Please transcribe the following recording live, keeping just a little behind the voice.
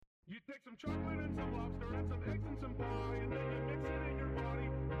chocolate and some lobster and some eggs and some pie, and then you mix it in your body,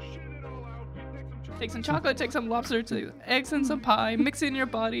 shit it all out. You Take some chocolate, take some lobster, take eggs and some pie, mix it in your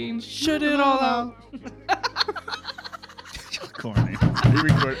body, and shit it all out. Corny. We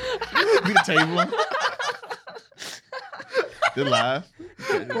record. Be the table. They're live.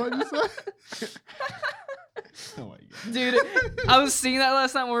 What'd you say? Oh my god. Dude, I was seeing that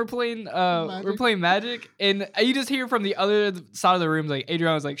last night when we were playing Magic, and you just hear from the other side of the room, like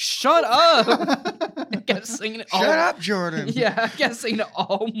Adrian was like, "Shut up!" I kept singing it all. Shut up, Jordan. Yeah, I kept singing it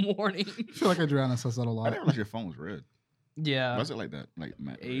all morning. I feel like Adriana says that a I lot. didn't realize your phone was red. Yeah, Why is it like that? Like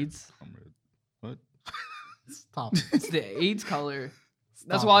Matt AIDS. I'm red. What? Stop. It's the AIDS color.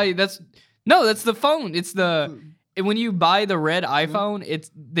 That's Stop why. That's the phone. It's the. When you buy the red iPhone,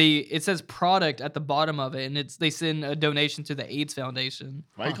 it says product at the bottom of it, and they send a donation to the AIDS Foundation.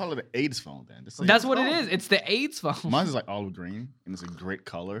 Why you call it an AIDS phone then? That's what it is. It's the AIDS phone. Mine is like olive green, and it's a great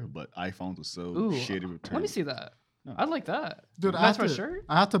color, but iPhones are so Ooh, shitty return. let me see that. No. I like that. Dude, That's my shirt.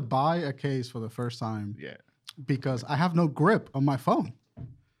 I had to buy a case for the first time Yeah. because I have no grip on my phone. Oh,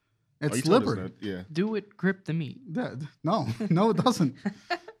 It's you told us slippery. that. Yeah. Do it, grip the meat. No, it doesn't.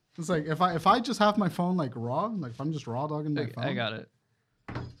 It's like if I just have my phone like raw, like if I'm just raw dogging my phone, I got it.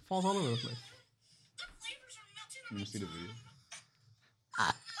 it falls all over the place. Let me see the video.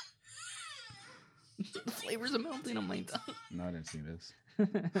 The flavors are melting on my tongue. No, I didn't see this.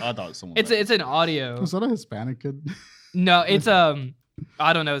 I thought someone. It's an audio. Was that a Hispanic kid? No, it's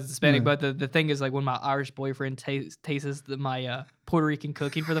I don't know. It's Hispanic, Yeah. but the thing is like when my Irish boyfriend tastes my Puerto Rican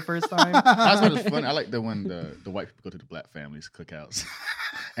cooking for the first time. That's what it's funny. I like when the white people go to the black families' cookouts,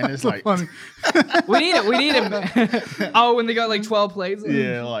 and it's So like, funny. we need him. Oh, when they got like 12 plates.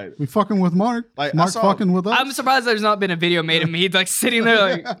 yeah, like We fucking with Mark. Like, I Mark saw- fucking with us. I'm surprised there's not been a video made of me like sitting there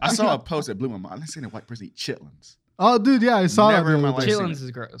like I saw a post that blew my mind. I seen a white person eat chitlins. Oh, dude, yeah, I saw Never that. in the my other day. life. chillins is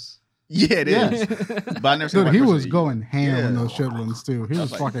gross. Yeah, it Yeah. is. But I never seen a Dude, white he person was eat. going ham in Yeah. those chitlins too. He I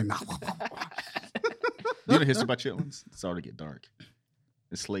was was like- fucking. Do you know the history about chitlins? It's already get dark.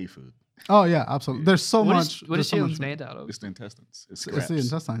 It's slave food. Oh yeah, absolutely. There's so What much. is there's so much- chillins made out of? It's the intestines. It's It's the scraps.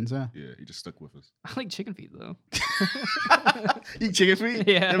 intestines, yeah. Yeah, he just stuck with us. I like chicken feet though. Eat chicken feet?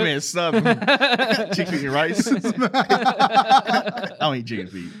 Yeah. That man's subbing. Chicken feet and rice. I don't eat chicken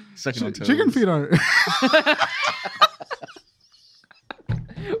feet. Sucking on toes. Chicken feet are.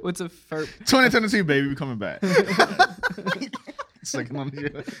 What's a fur? 2022, baby. We coming back. Sucking on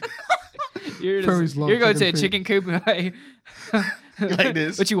the You're, Furries love you're going to a chicken chicken coop and Like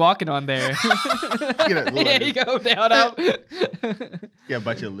this. What you walking on there? Look yeah, like you this. go down out. Yeah,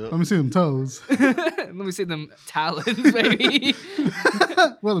 bite your lip. Let me see them toes. Let me see them talons, baby.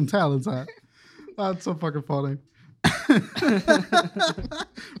 Where them talents at? That's so fucking funny.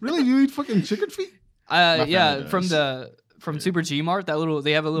 Really, you eat fucking chicken feet? Yeah, family from Super G Mart, they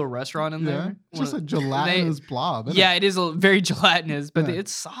have a little restaurant in Yeah, there. just a One of- gelatinous blob. isn't Yeah, it is very gelatinous, but Yeah.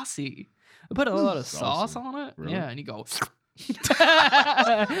 it's saucy. I put a lot of sauce Saucy. on it. Really? Yeah, and you go.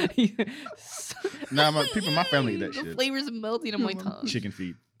 Nah, people in my family eat that The shit. flavors are melting on my tongue. Chicken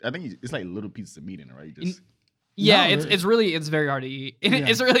feet. I think it's like little pieces of meat in it, right? You just Yeah, No, it's very hard to eat. Yeah.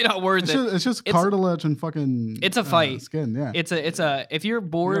 It's really not worth It's it. just, it's just It's- cartilage and fucking. It's a fight. Skin, yeah. It's a if you're You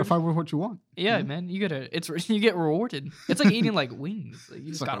bored, gotta fight with what you want. yeah, man, you get rewarded. It's like eating like wings. Like, you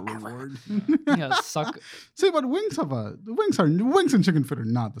It's just like gotta a reward. you gotta suck. See, but wings and chicken feet are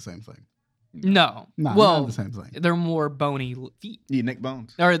not the same thing. No, No, well, not the same thing. they're more bony feet. eat neck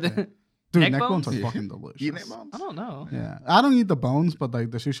bones. Or the Dude, neck neck bones bones? are Yeah. fucking delicious. You eat neck bones? I don't know. Yeah, I don't eat the bones, but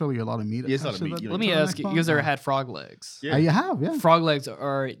like there's usually a lot of meat. Yeah, it's a lot attached of to meat. the- You Let like me to the ask neck you, bone. you guys ever had frog legs? Yeah. You have, yeah. Frog legs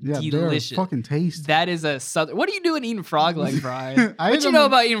are Yeah, delicious. they're fucking tasty. That is a southern. What are you doing eating frog legs, Brian? I What ate you them know in-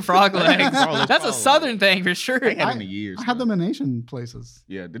 about eating frog legs? Frog legs, That's a frog southern legs. thing for sure. I ain't had them in years. I had man. them in Asian places.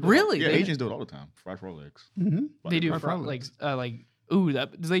 Yeah, they do Really? Yeah, They- Asians do it all the time. Fried frog legs. Mm-hmm. They do Fried frog frog legs. Ooh,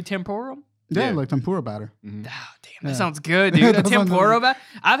 that do they tempura 'em? Yeah, Yeah. like tempura batter. Mhm. Ah, damn, that Yeah. sounds good, dude. A That sounds tempura good. back.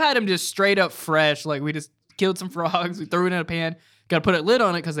 I've had them just straight up fresh. Like we just killed some frogs, we threw it in a pan. Got to put a lid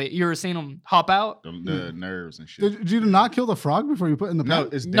on it because you ever seen them hop out? The nerves and shit. Did you not kill the frog before you put it in the pan? No,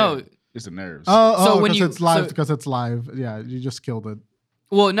 it's dead. No. It's the nerves. Oh, So oh, when because you- it's live. so- Because it's live. Yeah, you just killed it.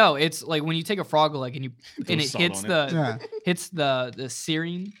 Well, no, it's like when you take a frog leg and Throw it salt hits on the Yeah. hits the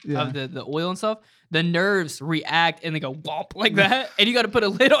searing Yeah. of the oil and stuff. The nerves react and they go womp like that, and you got to put a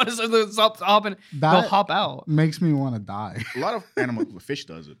lid on it so it stops hopping. They'll That hop out. makes me want to die. A lot of animals, fish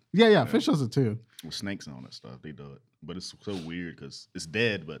does it. Yeah, fish does it too. With snakes and all that stuff, they do it. But it's so weird because it's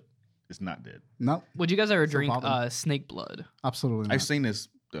dead, but it's not dead. No, Would you guys ever So drink bothered. snake blood? absolutely not. I've seen this.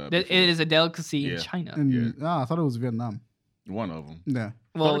 It Before. is a delicacy Yeah. in China. I thought it was Vietnam. One of them. Yeah,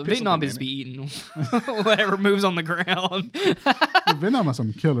 Well, Probably put Vietnam something is in be eating whatever moves on the ground. Vietnam has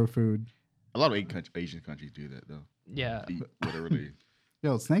some killer food. A lot of Asian countries do that though. Yeah. Eat literally.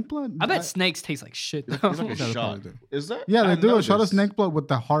 Yo, snake blood. I bet snakes taste like shit. It's Though. like a Yeah, they shot. probably do. Is that? Yeah, I they didn't do know a shot of this. snake blood with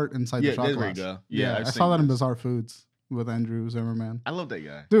the heart inside Yeah, the shot there we glass. go. Yeah, I've I seen saw that in this. Bizarre Foods with Andrew Zimmerman. I love that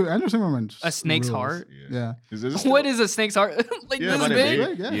guy. Dude, Andrew Zimmerman. A snake's rules. heart? Yeah. Is this What is a snake's heart? Like Yeah, this about that big?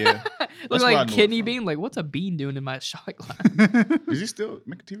 big? Yeah. Yeah. Looks That's like where I a know it kidney from. bean. Like, what's a bean doing in my shot glass? Is he still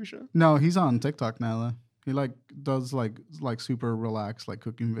make a TV show? No, he's on TikTok now. Though. He like does like super relaxed like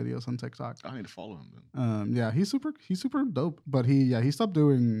cooking videos on TikTok. I need to follow him then. Yeah, he's super dope. But he stopped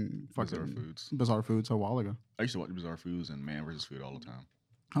doing fucking Bizarre Foods. Bizarre Foods a while ago. I used to watch Bizarre Foods and Man vs. Food all the time.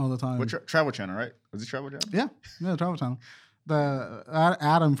 All the time. What Travel Channel, right? Was it Travel Channel? Yeah, Travel Channel. The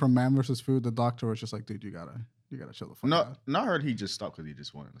Adam from Man vs. Food, the doctor was just like, dude, you gotta chill the fuck out. No, I heard he just stopped because he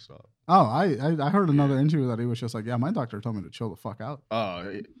just wanted to stop. Oh, I heard another interview that he was just like, yeah, my doctor told me to chill the fuck out.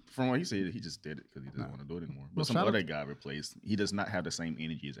 From what he said, he just did it because he doesn't want to do it anymore. But Well, some shout other guy replaced. He does not have the same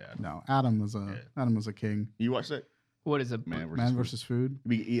energy as Adam. No, Adam was a king. You watch that? What is it? Man Man versus Food.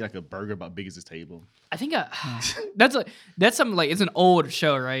 We could eat like a burger about big as this table. I think that's something like it's an old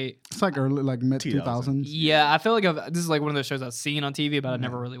show, right? It's like early, like mid 2000s. 2000s. Yeah, I feel like this is like one of those shows I've seen on TV, but I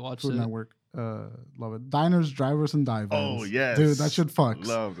never really watched Food it. Network. Love it. Diners, Drivers, and Divers. Oh yes, dude, that shit fucks.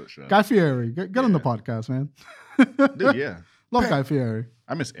 Love that show. Guy Fieri, get on the Yeah. podcast, man. Dude, yeah. Love Guy Fieri.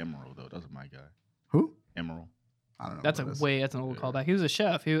 I miss Emerald though. That was my guy. Who? Emerald. I don't know. That's what it is. that's an old Yeah. callback. He was a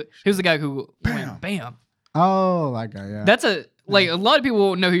chef. He was the guy who went bam. Oh, that guy. Yeah. That's a like a lot of people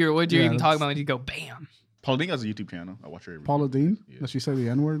won't know who you're Yeah, even talking that's- about when you go bam. Paula Dean has a YouTube channel. I watch her every Paula Dean. Yeah. Does she say the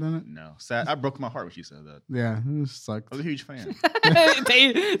N word in it? No, sad. I broke my heart when she said that. Yeah, it sucked. I was a huge fan.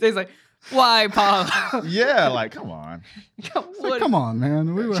 He's like, why, Paul? Yeah, like come on. It's like, come on,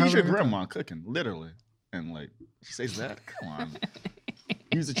 man. We were She's having your a good time. grandma cooking, literally, and like she says that. Come on.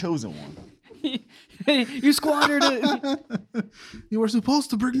 He was the chosen one. You squandered it. You were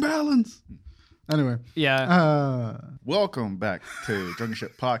supposed to bring balance. Anyway, Yeah. Welcome back to Drunken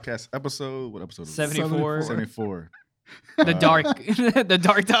Ship Podcast episode. What episode? is it? 74. 74. The dark the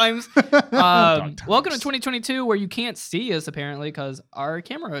dark times. times. Welcome to 2022 where you can't see us apparently because our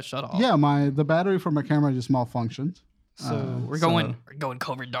camera is shut off. yeah, the battery for my camera just malfunctioned. So we're going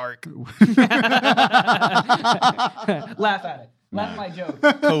cover dark. Laugh at it. Laugh at my joke.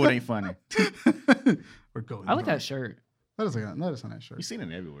 Code ain't funny. We're going. I like dark. that shirt. That is a nice shirt. You've seen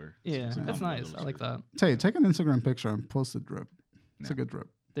it everywhere. Yeah, It's a that's common nice. little I like shirt. that. Tay, take an Instagram picture and post the drip. It's a No. good drip.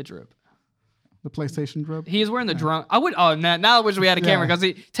 The drip. The PlayStation drip. He is wearing the drone. I would. Oh, now I wish we had a camera Yeah.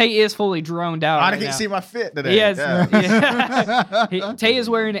 because Tay is fully droned out. I right can't now. see my fit today. He has. Yeah. Yeah. Tay is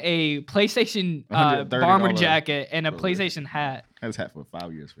wearing a PlayStation $130 bomber jacket and a Really? PlayStation hat. I was hat for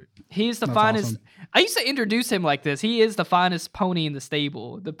 5 years. Fit. He's the That's finest. awesome. I used to introduce him like this. He is the finest pony in the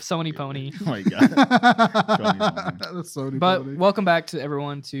stable, the Sony pony. Oh my god. That's so But funny. welcome back to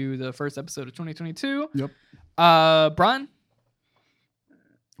everyone to the first episode of 2022. Yep. Brian,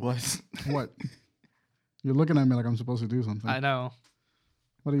 What? What? You're looking at me like I'm supposed to do something. I know.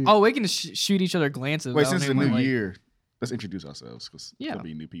 What are you? Oh, we can shoot each other glances. Wait, I since don't the even, new like- year, let's introduce ourselves because Yeah. there'll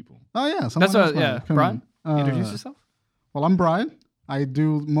be new people. Oh yeah. That's someone what. else Yeah, might come Brian, in. introduce yourself. Well, I'm Brian. I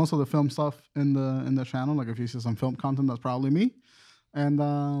do most of the film stuff in the channel. Like if you see some film content, that's probably me. And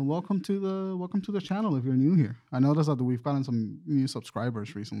welcome to the channel if you're new here. I noticed that we've gotten some new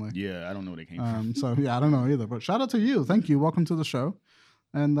subscribers recently. Yeah, I don't know where they came from. So yeah, I don't know either. But shout out to you. Thank you. Welcome to the show.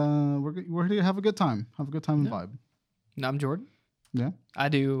 And we're here to have a good time. Have a good time and Yeah. vibe. No, I'm Jordan. Yeah.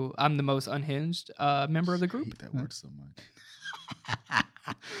 I'm the most unhinged member of the I group. hate that word so much.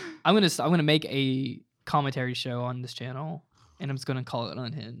 I'm gonna make a commentary show on this channel, and I'm just gonna call it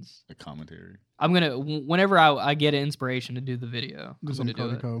Unhinged. A commentary. I'm gonna whenever I get an inspiration to do the video, Do I'm some gonna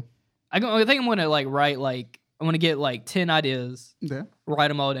do it. Codico. I think I'm gonna write I'm gonna get like 10 ideas, Yeah. write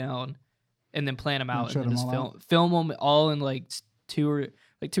them all down, and then plan them out, shut and then 'em just all film them all in like 2 or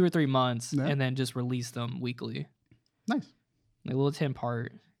 3 months, Yeah. and then just release them weekly, Nice. like a little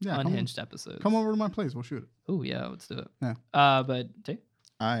 10-part Yeah. Unhinged episode. Come over to my place. We'll shoot it. Oh yeah, let's do it. Yeah. But Tay,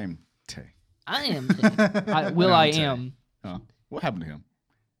 I'm Tay. I am. I Tay. am. Huh? What happened to him?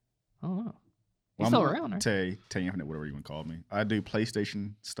 I don't know. Well, He's I'm still around, right? Tay Infinite, whatever you want to call me. I do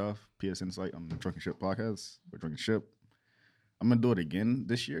PlayStation stuff, PS Insight on the Drunken Ship podcast. Or Drunken Ship. I'm gonna do it again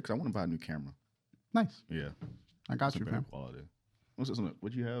this year because I want to buy a new camera. Nice. Yeah, I got some you, better fam. quality.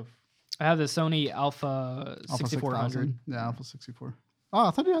 What'd you have? I have the Sony Alpha Alpha 6400. 6000. Yeah, Alpha 64. Oh,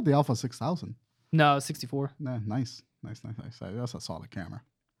 I thought you had the Alpha 6000. No, 64. Nah, nice. That's a solid camera.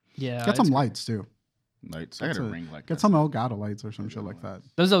 Yeah. Get some it's- lights too. Lights. I That's got a a- ring like Get that. some Elgato lights or some shit like that.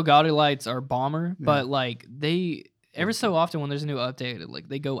 Those Elgato lights are bomber, Yeah. but like they every so often when there's a new update, like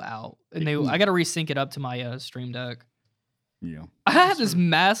they go out, and Mm. I got to resync it up to my Stream Deck. Yeah. I have this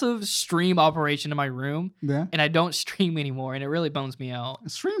massive stream operation in my room, Yeah. and I don't stream anymore, and it really bums me out.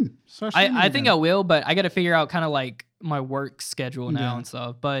 Stream. Start streaming I think I again. will, but I got to figure out kind of like my work schedule now Yeah. and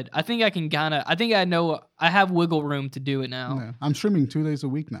stuff. But I think I can I think I know I have wiggle room to do it now. Yeah. I'm streaming 2 days a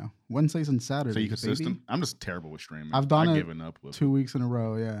week now. Wednesdays and Saturdays. So you baby. consistent? I'm just terrible with streaming. I've done I've it given up with 2 weeks in a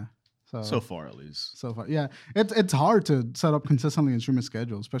row. Yeah. so far at least. So far, yeah, it's hard to set up consistently and stream a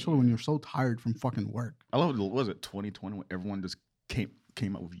schedule, especially when you're so tired from fucking work. I love it. Was it 2020 when everyone just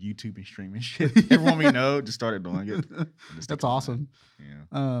came up with YouTube and streaming shit? Everyone we know just started doing it. That's awesome. Yeah.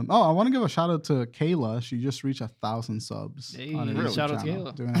 I want to give a shout out to Kayla. She just reached 1,000 subs. Hey, on her really? YouTube shout out to channel,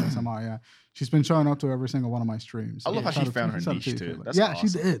 Kayla. doing ASMR. Yeah, she's been showing up to every single one of my streams. I love how Shout she out found to- her shout out niche to you, too. Kayla. That's yeah, she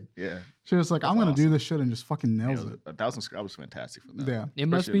awesome. did. Yeah. She was like, That's I'm gonna do awesome. this shit and just fucking Yeah, nails it. 1,000 subscribers, fantastic for them. Yeah, It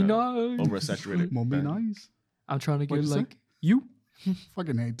must be Especially nice. oversaturated. won't be thing. nice. I'm trying to What'd get you say? like you.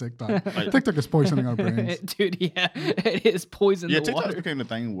 Fucking hate TikTok. Like- TikTok is poisoning our brains. Dude, yeah. It is poison Yeah, the TikTok water. became the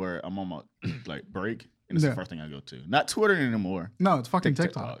thing where I'm on my like break, and it's Yeah. the first thing I go to. Not Twitter anymore. No, it's fucking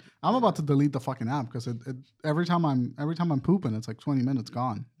TikTok. TikTok. I'm about to delete the fucking app because it every time I'm pooping, it's like 20 minutes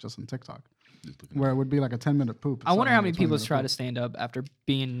gone just on TikTok. Just looking Where it would be like a 10-minute poop. I wonder how many people try try to stand up after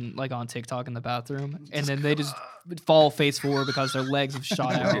being like on TikTok in the bathroom, and then they just fall face forward because their legs have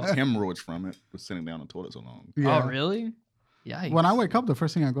shot I get out. hemorrhoids from it. Was sitting down on the toilet so long. Oh, really? Yeah. When I wake up, the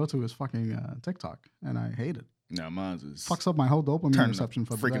first thing I go to is fucking TikTok, and I hate it. No, mine's is Fucks up my whole dopamine turn the reception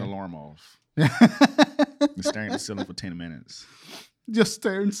for the freaking day. alarm off. Yeah. And staring at the ceiling for 10 minutes. Just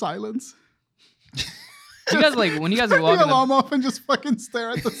stare in silence. You guys like when you guys are Turn the walking, alarm off and just fucking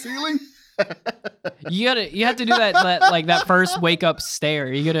stare at the ceiling. you have to do that like that first wake up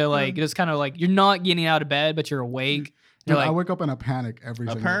stare. You gotta like just kind of like you're not getting out of bed, but you're awake. You're Dude, I like, wake up in a panic every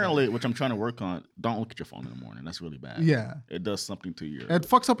single day. Apparently, which I'm trying to work on, don't look at your phone in the morning. That's really bad. Yeah. It does something to your. It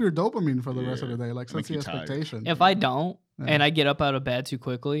fucks up your dopamine for the rest of Yeah. the day. Like, It makes sets the you tired. expectation. if I don't Yeah. and I get up out of bed too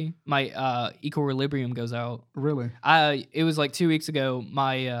quickly, my equilibrium goes out. Really. It was like 2 weeks ago. And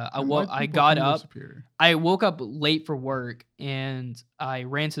white I people got think they're up. superior. I woke up late for work and I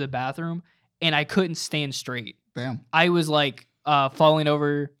ran to the bathroom and I couldn't stand straight. Damn. I was like falling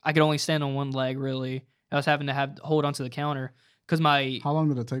over. I could only stand on one leg really. I was having to hold onto the counter because my How long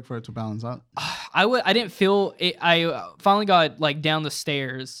did it take for it to balance out? I didn't feel it. I finally got like down the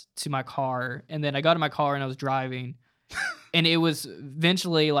stairs to my car, and then I got in my car and I was driving, and it was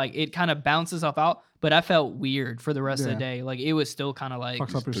eventually like it kind of bounces off out, but I felt weird for the rest of Yeah. the day. Like it was still kind of like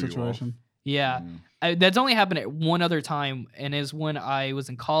Fucks up your threw you off. situation. yeah. That's only happened at one other time, and is when I was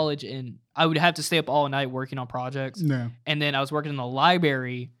in college, and I would have to stay up all night working on projects. Yeah. And then I was working in the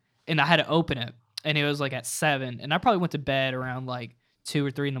library, and I had to open it, and it was like at 7, and I probably went to bed around like 2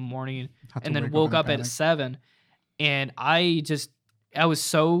 or 3 in the morning, Had to and then wake woke in a up at panic. 7, and I was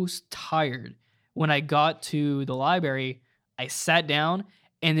so tired. When I got to the library, I sat down,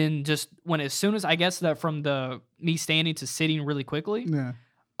 and then just as soon as I guess that from me standing to sitting really quickly,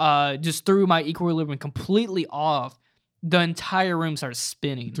 Yeah. just threw my equilibrium completely off. The entire room started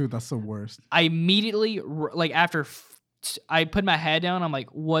spinning. Dude, that's the worst. I immediately, like after I put my head down, I'm like,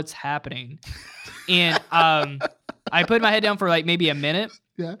 what's happening? And I put my head down for like maybe a minute,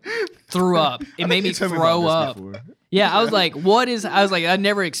 Yeah. threw up. It made me You told about throw this up. before. Yeah, I was like, I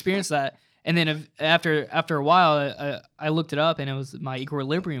never experienced that. And then after a while, I looked it up and it was my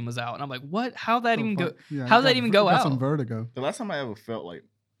equilibrium was out. And I'm like, what? How'd that even go? Yeah, How'd you that got- even go got some out? vertigo. The last time I ever felt like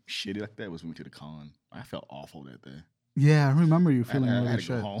shitty like that was when we went to the con. I felt awful that day. Yeah, I remember you I feeling had really to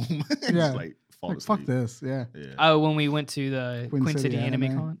go shit. home. Yeah. Just like fall Like, asleep. fuck this. Yeah. Yeah. Oh, when we went to the Queen Queen City City Anime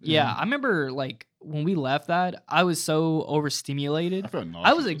Anime. Con. Yeah. Yeah, I remember like when we left that, I was so overstimulated. I felt nauseous.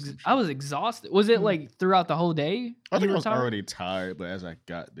 I was or some I shit. was exhausted. Was it like throughout the whole day? I think you I were was tired? already tired, but as I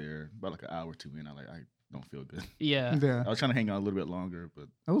got there, about like an hour or two in, I don't feel good. Yeah. Yeah. I was trying to hang out a little bit longer, but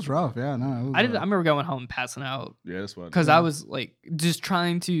It was rough. Yeah, no. It was, I remember going home and passing out yeah, that's what. because Yeah. I was like just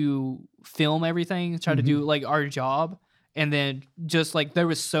trying to film everything, try to Mm-hmm. do like our job, and then just like there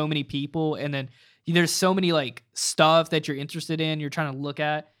was so many people, and then there's so many like stuff that you're interested in, you're trying to look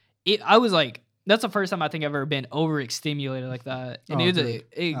at. I was like, that's the first time I think I've ever been overstimulated like that, and Oh, it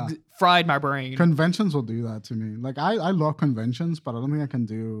dude. fried my brain. Conventions will do that to me. Like I love conventions, but I don't think I can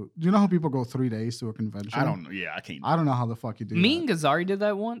do. Do you know how people go 3 days to a convention? I don't know. Yeah, I can't. I don't know how the fuck you do Me that. and Gazari did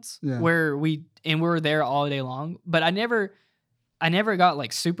that once, Yeah. where we were there all day long. But I never got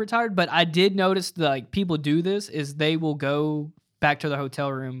like super tired. But I did notice that like people do this is they will go back to their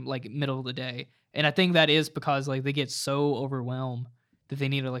hotel room like middle of the day, and I think that is because like they get so overwhelmed that they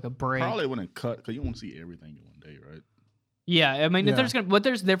need like a break. Probably wouldn't cut because you won't see everything in one day, right? Yeah, I mean, Yeah.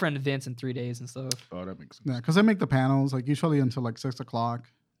 there's different events in 3 days and stuff. Oh, that makes sense. Yeah, because they make the panels like usually until like 6 o'clock.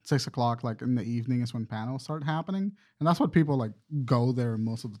 6 o'clock, like in the evening, is when panels start happening, and that's what people like go there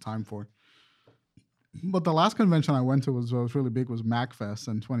most of the time for. But the last convention I went to was really big was MacFest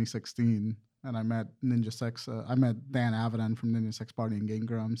in 2016, and I met Ninja Six. I met Dan Avidan from Ninja Six Party and Game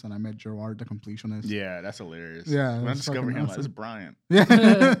Grumps, and I met Gerard the Completionist. Yeah, that's hilarious. Yeah, when I it's discovered fucking him, like, awesome. it's Brian.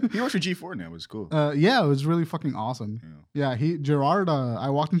 Yeah. He works for G4 now. It was cool. Yeah, it was really fucking awesome. Yeah. Yeah, Gerard. I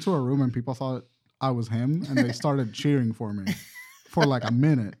walked into a room and people thought I was him, and they started cheering for me for like a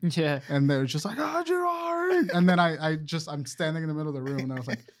minute, Yeah. and they were just like, "Oh, Gerard!" And then I'm standing in the middle of the room, and I was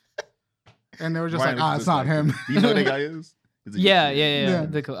like, and they were just Brian like, "Ah, was it's just not him." Do you know who that guy is? Is it Yeah.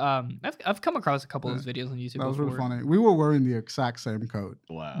 YouTube? I've come across a couple of his videos on YouTube That was before. really funny. We were wearing the exact same coat.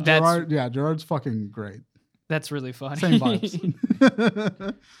 Wow. That- Gerard's fucking great. That's really funny. Same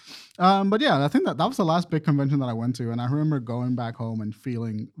vibes. But yeah, I think that was the last big convention that I went to, and I remember going back home and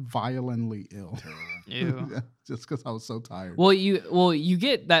feeling violently ill. Ew. Yeah, just because I was so tired. Well, you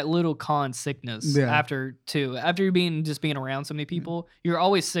get that little con sickness Yeah. after you're being around so many people. You're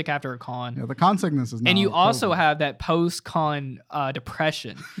always sick after a con. Yeah, the con sickness is. And you now also COVID. have that post-con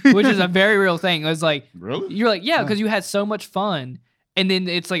depression, which is a very real thing. It was like Really? you're like, yeah, because you had so much fun, and then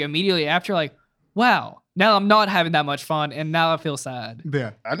it's like immediately after, like, wow, now I'm not having that much fun, and now I feel sad.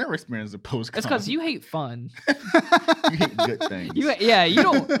 Yeah. I never experienced a post. It's because you hate fun. you hate good things. You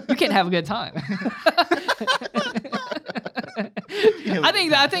can't have a good time. I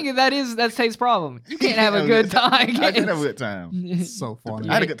think that's Tate's problem. You can't have a good time. I did have a good time. It's so funny.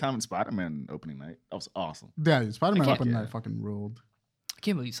 I had a good time in Spider-Man opening night. That was awesome. Yeah, Spider-Man can't- open yeah. night fucking ruled. I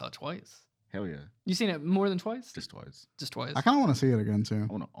can't believe you saw it twice. Hell yeah. You seen it more than twice? Just twice. Just twice. I kind of want to see it again too.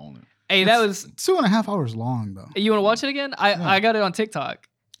 I want to own it. Hey, that was. 2.5 hours long though. You want to watch it again? I got it on TikTok.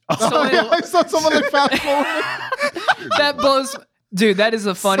 Oh, yeah, I saw someone like fast forward. That blows, dude. That is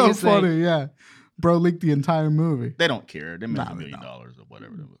the funniest so funny, thing. yeah. Bro leaked the entire movie. They don't care. They make Nah, $1 they million don't. or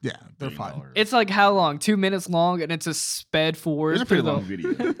whatever. Yeah, they're $1 fine. billion. It's like how long? 2 minutes long, and it's a sped forward. It's a pretty through the- long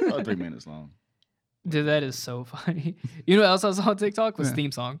video. About 3 minutes long. Dude, that is so funny. You know what else I saw on TikTok was Yeah.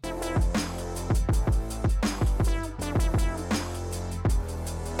 theme song.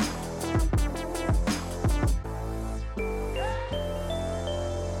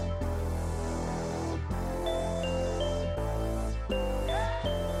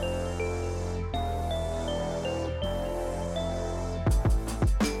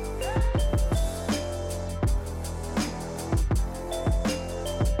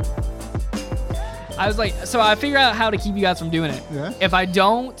 I was like, so I figured out how to keep you guys from doing it. Yeah. If I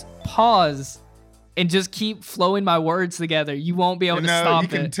don't pause and just keep flowing my words together, you won't be able to No, stop you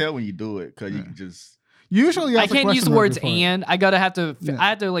can it. tell when you do it because you can just. Usually, you I have to can't use the question mark words before it. and. I gotta have to. Yeah. I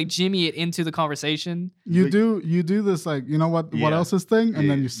have to like jimmy it into the conversation. You do this like you know what Yeah. else is thing, and Yeah,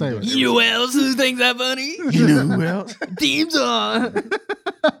 then you say you it. do it. You know what else who thinks that funny? You know who else? Theme song.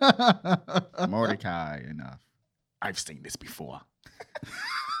 Mordecai and I've seen this before.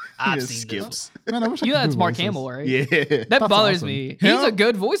 I've He just seen skips. Man, I wish I You know could that's do Mark voices. Hamill, right? Yeah. That That's bothers awesome. me. He's a Him?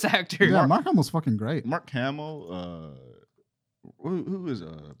 good voice actor. Yeah, Mark Hamill's fucking great. Mark Hamill. Who is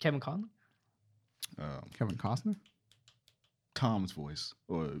Kevin Conley. Kevin Costner. Tom's voice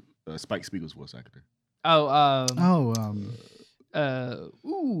or Spike Spiegel's voice actor? Oh,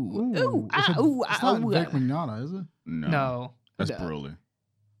 Ooh, it's not Vic Mignogna, is it? no. That's Uh, Broly.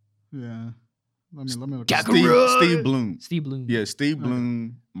 Yeah. Let me look. Gak- it up. Steve Bloom. Steve Bloom. Yeah, Steve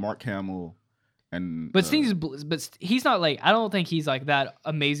Bloom, Mark Hamill, and But he's not like, I don't think he's like that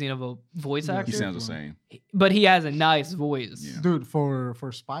amazing of a voice Yeah, actor. he sounds the same. But he has a nice voice. Yeah. Dude, for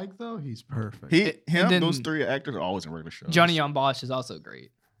Spike though, he's perfect. Those then- three actors are always in regular shows. Johnny Young Bosch is also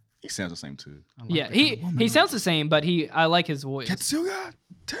great. he sounds the same too. I like Yeah, that he woman. he sounds the same, but I like his voice. Tetsuya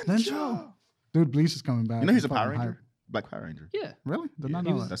Tencho. Dude, Bleach is coming back. You know he's a fucking Power Ranger, hype. Black Power Ranger. Yeah, Really? Did Yeah, not he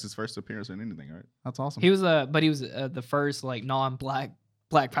know was- that. That's his first appearance in anything, right? That's awesome. he was the first like non-black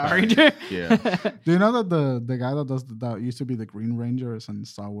Black Power Ranger. Yeah. Do you know that the guy that used to be the Green Ranger is in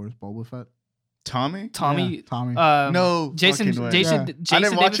Star Wars Boba Fett? Tommy? Tommy. Yeah, Tommy. No, Jason. fucking way. Jason. Yeah. Jason I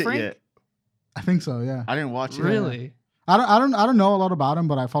didn't watch David it Frank? yet. I think so. Yeah. I didn't watch it. Really? I don't know a lot about him,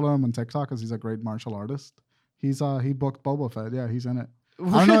 but I follow him on TikTok because he's a great martial artist. He booked Boba Fett. Yeah, he's in it.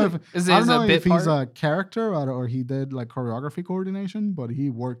 I don't know if Is I it don't know a bit if he's part? a character or he did like choreography coordination, but he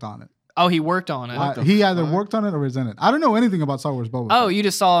worked on it. Oh, he worked on it. the He either fuck? worked on it or is in it. I don't know anything about Star Wars Boba Oh, Fett. you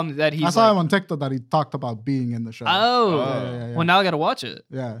just saw him that he's. I saw like, him on TikTok that he talked about being in the show. Oh, yeah. well now I gotta watch it.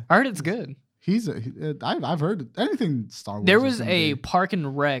 Yeah, I heard it's good. I've heard anything Star Wars. There is was gonna a be. Park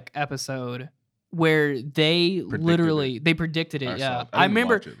and Rec episode where they literally they predicted it. I Yeah, saw it. I I didn't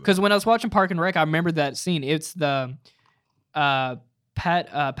remember watch it, though. because when I was watching Park and Rec, I remember that scene. It's the Pat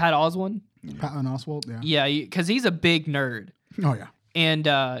Oswald. Patton Oswalt. Yeah. Yeah, because he's a big nerd. Oh yeah.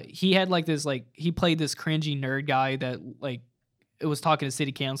 and he had like this he played this cringy nerd guy that like it was talking to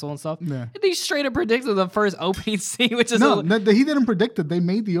city council and stuff. Yeah. And they straight up predicted the first opening scene, which is He didn't predict it. They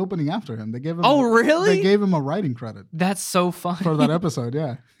made the opening after him. They gave him. Oh, really? They gave him a writing credit that's so funny for that episode.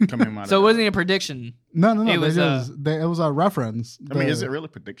 Yeah. Coming out So it of wasn't a prediction. No. It was, it was a reference. I mean, is it really a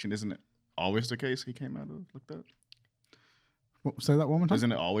prediction? Isn't it always the case he came out of like that? Say that one more time.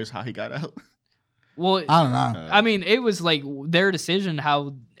 Isn't it always how he got out? Well, I don't know. I mean, it was like their decision,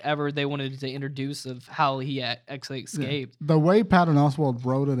 however they wanted to introduce of how he actually escaped. The way Patton Oswalt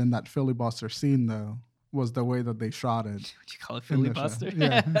wrote it in that filibuster scene, though, was the way that they shot it. What you call it, In the filibuster? show,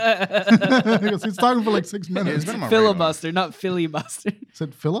 yeah. Because he's talking for like 6 minutes. It's been on my Filibuster, not filibuster.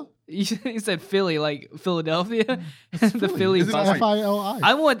 Said Phila? He said Philly, like Philadelphia. The filibuster. F-I-L-I.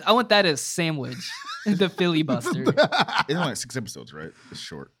 I want that as sandwich. The filibuster. It's only 6 episodes, right? It's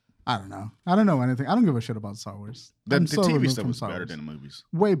short. I don't know. I don't know anything. I don't give a shit about Star Wars. The I'm so TV removed stuff from was Star better Wars. than the movies.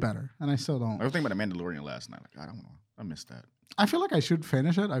 Way better. And I still don't. I was thinking about The Mandalorian last night. Like, I don't know. I missed that. I feel like I should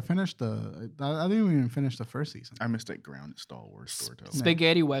finish it. I didn't even finish the first season. I missed that grounded Star Wars storytelling.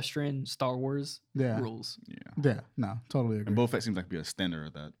 Spaghetti Western Star Wars Yeah. rules. Yeah. Yeah. No, totally agree. And Boba Fett seems like to be a standard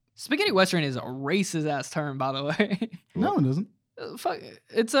of that. Spaghetti Western is a racist ass term, by the way. No, it doesn't. Fuck,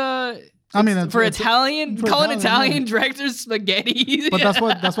 it's a. I mean, it's- for it's- Italian, for calling Italian, Italian directors spaghetti. But that's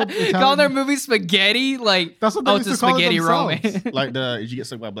what calling Italian- their movie spaghetti, like That's what they it's used a to call it spaghetti themselves. romance. Like did you get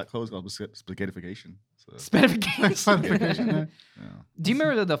sick by black clothes called spaghettification? So, Spaghettification. Certification, yeah. yeah. Do you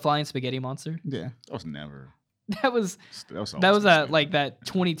remember the flying spaghetti monster? Yeah. That was never. That was That was that always like that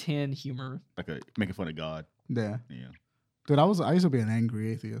 2010 humor. like a making fun of God. Yeah. Yeah. Dude, I used to be an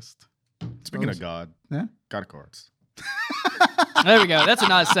angry atheist. Speaking of God, Yeah. God cards. There we go. That's a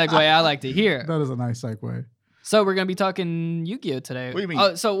nice segue I like to hear. That is a nice segue. So we're gonna be talking Yu-Gi-Oh today. What do you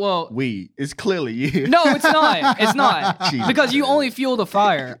mean? It's clearly you. No, it's not. It's not Jesus. because you only fuel the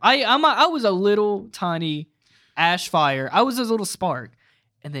fire. I was a little tiny ash fire. I was a little spark,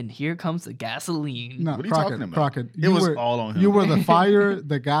 and then here comes the gasoline. No, What are you Crockett, talking about? Crockett. It was all on him. You were the fire,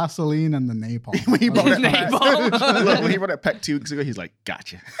 the gasoline, and the napalm. When he brought that Napalm. Look, when he brought that pack 2 weeks ago, he's like,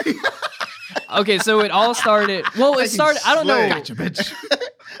 "Gotcha." Okay, so it all started. Well, it started. I don't know. Gotcha, bitch.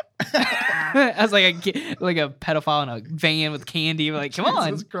 As like a pedophile in a van with candy. Like, come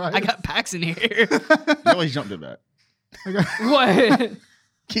on, Jesus Christ. I got packs in here. You always jumped at that. What?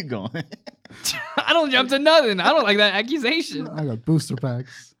 Keep going. I don't jump to nothing. I don't like that accusation. I got booster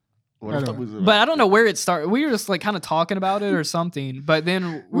packs. What the fuck was it But I don't know where it started. We were just like kind of talking about it or something. But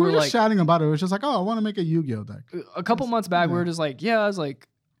then We were just like chatting about it. It was just like, oh, I want to make a Yu-Gi-Oh deck. a couple months back, we Yeah. were just like, yeah, I was like,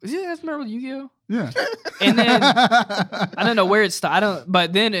 you guys remember Yu-Gi-Oh? Yeah. And then I don't know where it started.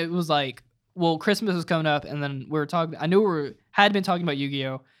 But then it was like, well, Christmas was coming up, and then we were talking. I knew had been talking about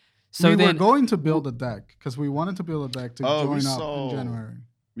Yu-Gi-Oh. So we were then going to build a deck because we wanted to build a deck to Oh, we join up saw- in January.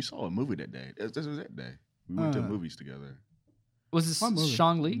 We saw a movie that day. This was that day. We went to movies together. was this What movie?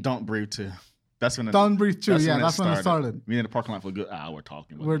 Shang Li? Don't Breathe 2. That's when. Don't Breathe 2. Yeah, when that's when it started. We in the parking lot for a good hour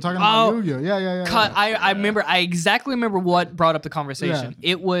talking. We were talking Oh. about Yu-Gi-Oh. Yeah. Cut. yeah. I remember. I exactly remember what brought up the conversation.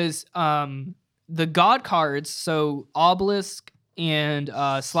 It was the God cards. So Obelisk and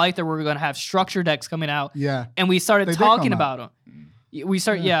Slyther were going to have structure decks coming out, Yeah. and we started They did talking come about them. We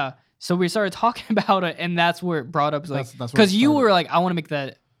started, yeah. So we started talking about it, and that's where it brought up, like, That's where it because you started. were like, I want to make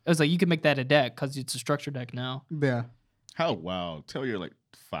that. I was like, you can make that a deck because it's a structure deck now. Yeah. How wild. Tell your like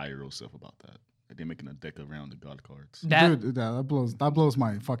 5-year-old self about that. Like they're making a deck around the God cards. Dude, that blows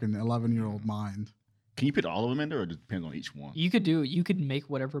my fucking 11-year-old mind. Can you put all of them in there, or it depends on each one? You could make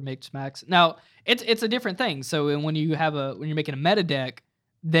whatever makes max. Now it's a different thing. So when you're making a meta deck,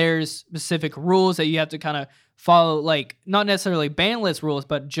 there's specific rules that you have to kind of follow, like not necessarily ban list rules,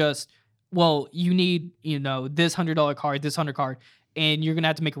 but just, well, you need, this $100 card, this 100 card, and you're gonna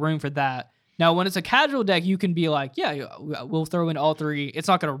have to make room for that. Now when it's a casual deck, you can be like, yeah, we'll throw in all three. It's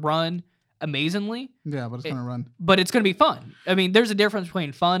not gonna run amazingly, Yeah, but it's going to run. but it's gonna be fun. I mean, there's a difference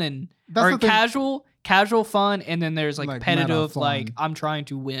between fun and That's or the thing. casual fun, and then there's like Like competitive, meta like fun. I'm trying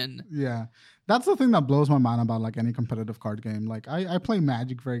to win. Yeah. That's the thing that blows my mind about like any competitive card game. Like I play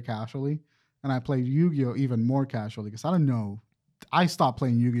Magic very casually, and I play Yu-Gi-Oh even more casually because I don't know. I stopped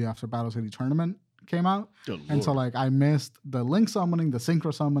playing Yu-Gi-Oh after Battle City Tournament came out. Good And so Lord. like I missed the Link summoning, the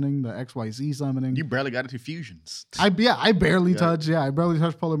Synchro summoning, the XYZ summoning. You barely got into fusions. I barely Yeah. touched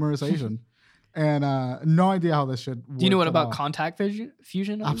polymerization. And no idea how this shit Do you know what worked at about all. contact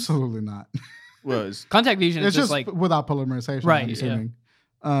fusion? is? Absolutely not. Well, it's Contact fusion It's is just just like without polymerization, Right, I'm yeah. assuming.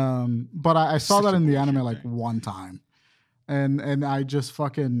 But I saw Such that a in the bullshit anime like thing. one time. And I just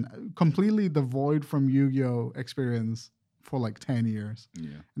fucking completely devoid from Yu-Gi-Oh experience for like 10 years. yeah.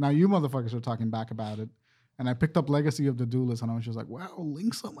 Now you motherfuckers are talking back about it. And I picked up Legacy of the Duelist, and I was just like, wow,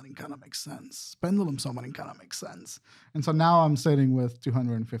 Link summoning kind of makes sense. Pendulum summoning kind of makes sense. And so now I'm sitting with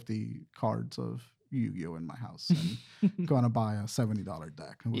 250 cards of Yu-Gi-Oh! In my house and going to buy a $70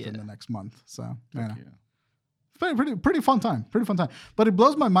 deck within the next month. So, yeah. Pretty fun time. Pretty fun time. But it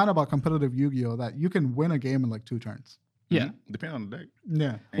blows my mind about competitive Yu-Gi-Oh! That you can win a game in like 2 turns. Yeah. Depending on the deck.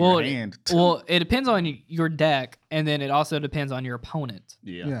 Yeah. And Well, your hand. Well, it depends on your deck, and then it also depends on your opponent.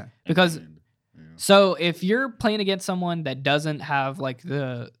 Yeah. Yeah. Because And- yeah. so if you're playing against someone that doesn't have like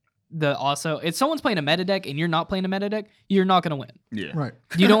the also, if someone's playing a meta deck and you're not playing a meta deck, you're not gonna win. Yeah. Right.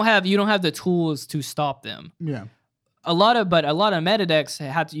 You don't have the tools to stop them. Yeah. A lot of meta decks you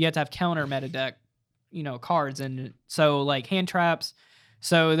have to have counter meta deck, cards, and so like hand traps.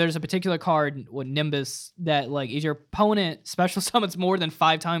 So there's a particular card with Nimbus that like if your opponent special summons more than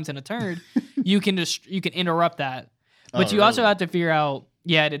 5 times in a turn, you can interrupt that. But Oh, you also really? have to figure out,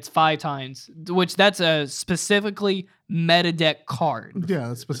 it's 5 times, which that's a specifically meta deck card.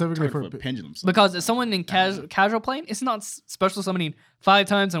 Yeah. Specifically For for. pendulum. Because if someone in casual playing, it's not special summoning 5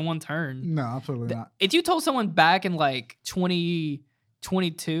 times in one turn. No, absolutely not. If you told someone back in like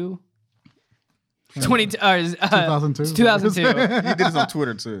 2022, 2002, 2002. You did this on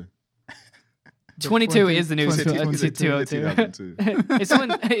Twitter too. 22 is the new 2022. 202.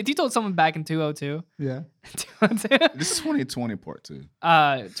 2002. If you told someone back in 202, Yeah. 202, This is 2020 part 2.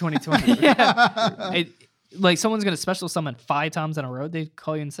 2020, yeah. Like someone's gonna special summon 5 times in a row, they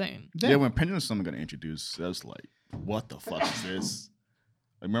call you insane. Yeah, when pendulum summon got introduced, I was like, what the fuck is this?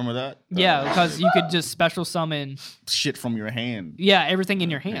 Like, remember that? Yeah, because you could just special summon, Shit from your hand. everything in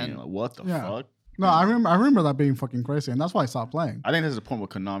your And hand. you're like, what the Yeah. fuck? No, I remember that being fucking crazy, and that's why I stopped playing. I think there's a point where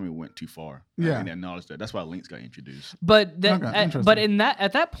Konami went too far. Yeah. I think they acknowledged that. That's why Links got introduced. But that, Okay, but interesting.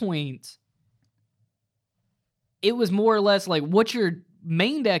 at that point, it was more or less like what your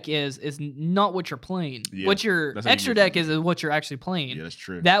main deck is not what you're playing. Yeah, What your that's how you extra get deck is what you're actually playing. Yeah, that's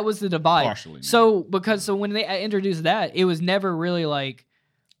true. That was the divide. Partially, So when they introduced that, it was never really like,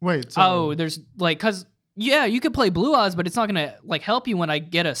 Wait. So, oh, there's like, because you could play Blue Eyes, but it's not gonna like help you when I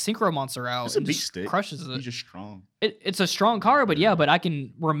get a Synchro Monster out. It's a and beat just stick. crushes He's it. just strong. It's a strong card, but but I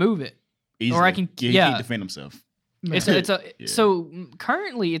can remove it. Easily. I can- He yeah. can't defend himself. It's Yeah. so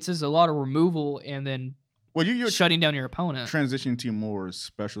currently it's just a lot of removal and then Well, you're shutting down your opponent. transitioning to more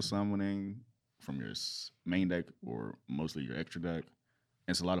special summoning from your main deck or mostly your extra deck.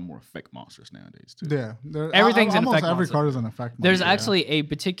 It's a lot of more effect monsters nowadays too. Yeah. Everything's an almost effect every monster. card is an effect. There's monster, yeah. actually a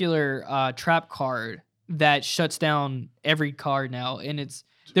particular trap card that shuts down every card now, and it's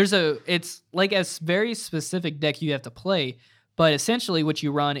like a very specific deck you have to play, but essentially what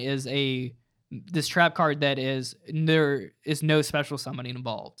you run is this trap card that there is no special summoning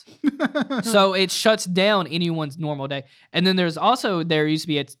involved. So it shuts down anyone's normal deck. And then there used to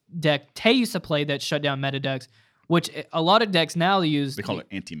be a deck Tay used to play that shut down meta decks, which a lot of decks now use. They call it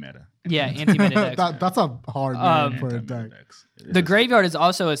anti-meta. Yeah, anti-meta decks. That's a hard name for a Anti-meta deck. decks. The graveyard is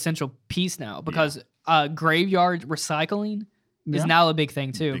also an essential piece now because graveyard recycling is Yeah. now a big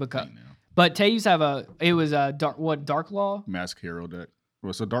thing too. Big Because thing now. but Tay used to have Dark Law. Mask Hero deck.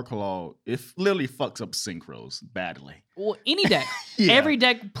 Well, so Dark Claw, it literally fucks up synchros badly. Well, any deck, Yeah. every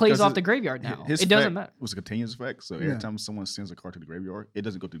deck plays 'Cause off it- the graveyard now. His It doesn't effect matter. was a continuous effect, so Yeah. every time someone sends a card to the graveyard, it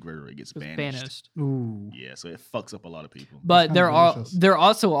doesn't go to the graveyard; it gets It's banished. Ooh. Yeah, so it fucks up a lot of people. But kinda delicious. there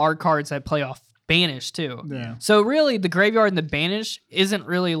also are cards that play off banish too. Yeah. So really, the graveyard and the banish isn't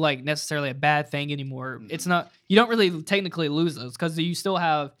really like necessarily a bad thing anymore. It's not. You don't really technically lose those because you still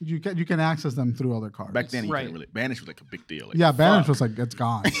have. You can access them through other cards. Back then, you Right. couldn't really banish was like a big deal. Like, yeah, Banish fuck. was like it's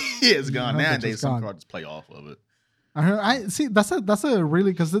gone. Yeah, it's gone. Yeah, it's Nowadays, just some gone. cards play off of it. I see. That's a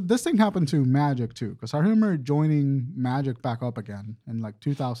really because this thing happened to Magic too. Because I remember joining Magic back up again in like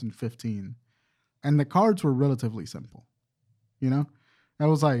 2015, and the cards were relatively simple. You know, it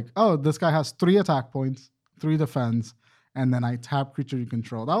was like, oh, this guy has 3 attack points, 3 defense, and then I tap creature you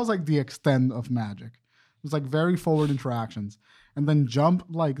control. That was like the extent of Magic. It was like very forward interactions, and then jump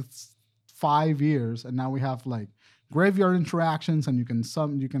like 5 years, and now we have like graveyard interactions, and you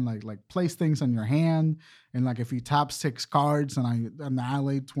can like place things on your hand, and like if you tap 6 cards and I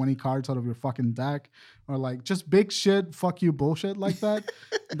annihilate 20 cards out of your fucking deck, or like just big shit, fuck you bullshit like that.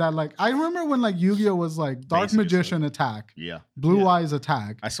 That like I remember when like Yu-Gi-Oh was like Dark Basic as Magician attack, Yeah, Blue yeah. Eyes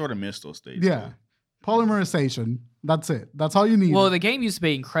attack, I sort of missed those days. yeah, too. polymerization. That's it. That's all you need. Well, the game used to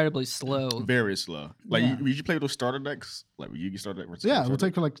be incredibly slow. Very slow. Like Yeah. you play with those starter decks, like Yu-Gi starter deck. versus yeah, it starter will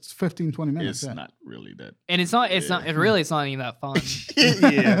take deck, like 15, 20 minutes. It's Yeah. not really that. And it's not. It's not. It really. It's not even that fun.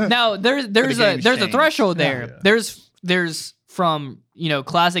 Yeah. Now there's game's a changed. threshold there. Yeah. There's from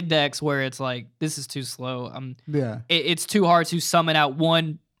classic decks where it's like this is too slow. Yeah. It's too hard to summon out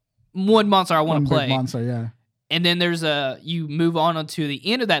one one monster I want One to big play. monster, yeah. And then you move on onto the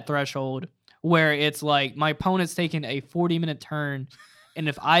end of that threshold where it's like my opponent's taking a 40-minute turn, and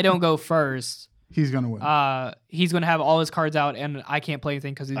if I don't go first, He's gonna win. he's gonna have all his cards out, and I can't play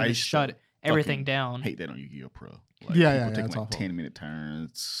anything because he's I gonna used to shut everything fucking down. hate that on Yu-Gi-Oh! Pro. Yeah, people taking it's like awful. 10-minute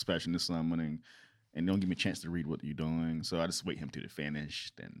turns, splashing the summoning, and don't give me a chance to read what you're doing. So I just wait him to the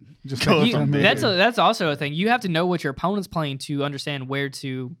finish, then Just go like You- from Maybe. there. that's also a thing. You have to know what your opponent's playing to understand where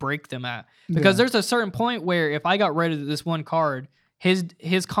to break them at. Because Yeah. there's a certain point where if I got rid of this one card,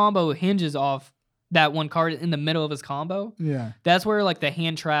 his combo hinges off that one card in the middle of his combo. Yeah. That's where like the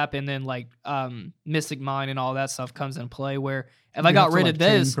hand trap and then like Mystic Mine and all that stuff comes in play. Where if I You got have to, rid like, of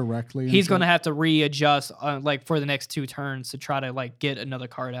chain this, correctly, and he's shit. gonna have to readjust like for the next 2 turns to try to like get another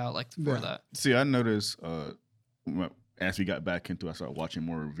card out like for Yeah. that. See, I noticed as we got back into, I started watching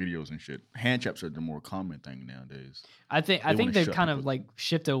more videos and shit. Hand traps are the more common thing nowadays. I think They wanna they've shut kind of people- like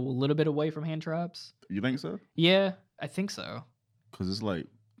shifted a little bit away from hand traps. You think so? Yeah, I think so. Because it's like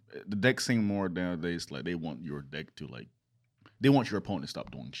the deck seem more nowadays like they want your deck to like they want your opponent to stop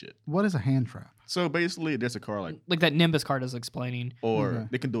doing shit. What is a hand trap? So basically, there's a card like, Like that Nimbus card is explaining. or Okay.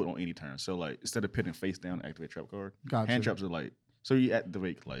 they can do it on any turn. So like instead of pitting face down, activate trap card. Gotcha. Hand traps are like so you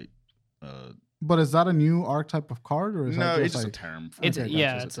activate like But is that a new archetype of card, or is no, that it's just just like a term. It's- Okay,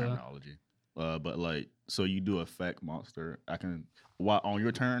 yeah, gotcha. It's it's a a- terminology. But like so you do effect monster. I can while on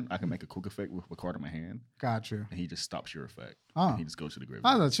your turn I can make a quick effect with a card in my hand, got you? and he just stops your effect. Oh. And he just goes to the Oh,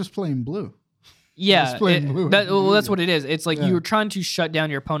 graveyard. that's just plain blue. Yeah, plain blue. that's what it is. It's like Yeah. you're trying to shut down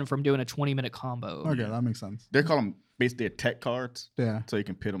your opponent from doing a 20-minute combo. Okay, that makes sense. They call them basically tech cards. Yeah, So you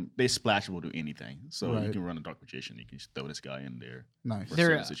can pit them. They splashable to anything. So Right. you can run a Dark Magician. You can just throw this guy in there nice. for They're,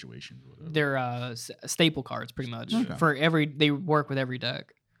 certain situations. Or whatever. They're staple cards pretty much Okay. for every. They work with every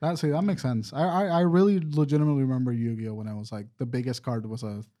deck. That makes sense. I really legitimately remember Yu-Gi-Oh when I was like the biggest card was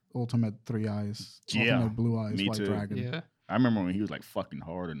a ultimate 3 eyes, Yeah, ultimate blue eyes, me white too. dragon. Yeah. I remember when he was like fucking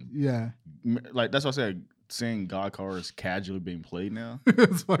hard and Yeah, like that's what I said. Seeing God cards casually being played now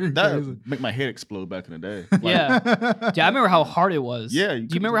it's fucking that crazy. make my head explode back in the day. Like, Yeah. Yeah, I remember how hard it was. Yeah, Do you you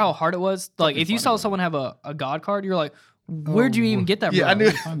couldn't remember do- how hard it was? Like, fucking if you funny saw about someone have a god card, you're like, where'd you Oh, even get that yeah, I from?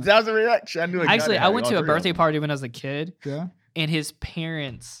 knew Fun. that was a reaction. I knew. a guy Actually, that I had went all to a three of birthday them. party when I was a kid, Yeah, and his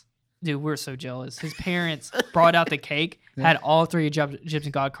parents, dude, we're so jealous. His parents brought out the cake, Yeah. had all 3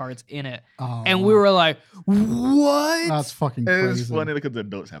 Egyptian god cards in it, oh, and we wow. were like, what? That's fucking It's crazy. funny because the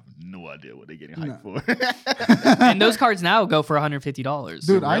adults have no idea what they're getting hyped for. And those cards now go for $150.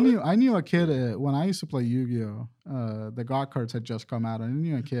 Dude, I Really? knew a kid when I used to play Yu-Gi-Oh. The God cards had just come out, and I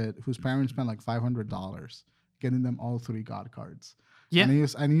knew a kid whose parents spent like $500 getting them all 3 God cards. Yeah.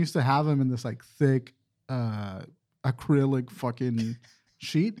 and he used to have them in this like thick acrylic fucking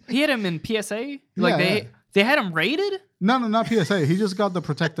sheet. He had him in PSA. Like Yeah. they had him rated. No, not PSA. He just got the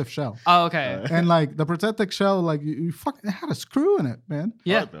protective shell, Oh, okay. and like the protective shell, like you fucking it had a screw in it, man.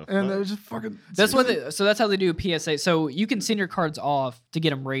 Yeah. What the And fuck? it was just fucking. That's what. So that's how they do PSA. So you can send your cards off to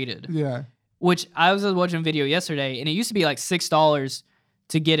get them rated. Yeah, Which I was watching a video yesterday, and it used to be like $6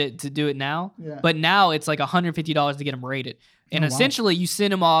 to get it to do it now, Yeah. but now it's like $150 to get them rated. And Oh, wow. essentially, you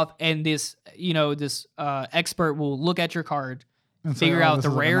send them off, and this expert will look at your card, and say, figure oh, out this the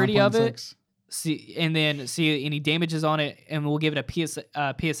is like a rarity of it. 9.6. see, and then see any damages on it, and we'll give it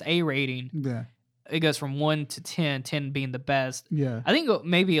a PSA rating. Yeah, It goes from 1 to 10, 10 being the best. yeah, I think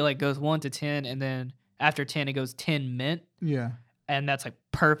maybe it like goes 1 to 10, and then after 10 it goes 10 mint, yeah. and that's like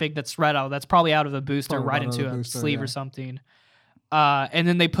perfect. That's right out. That's probably out of the booster, Probably right out of into the a booster, sleeve yeah. or something. And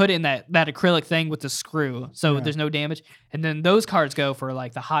then they put in that acrylic thing with the screw, so Yeah. there's no damage. And then those cards go for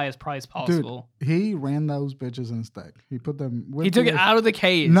like the highest price possible. He ran those bitches in his deck. He put them. With He took it the- out of the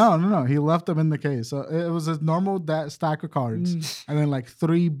case. No. He left them in the case. So it was a normal stack of cards, and then like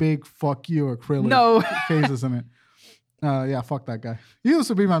 3 big "fuck you" acrylic No. cases in it. Yeah, fuck that guy. He used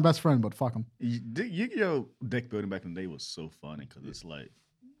to be my best friend, but fuck him. Yu-Gi-Oh deck building back in the day was so funny because it's like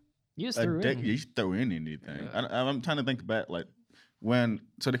You just a threw deck in. you just throw in anything. Yeah. I'm trying to think back like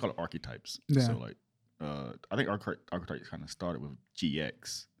so they call it archetypes. Yeah. So like I think archetypes kind of started with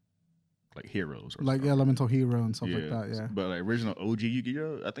GX, like heroes or Like something. Elemental Hero and stuff like that. Yeah. But like original OG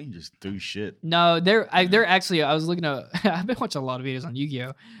Yu-Gi-Oh, I think you just threw shit. No, they're actually. I was looking at. I've been watching a lot of videos on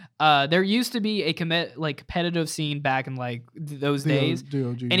Yu-Gi-Oh. There used to be a competitive scene back in like those days,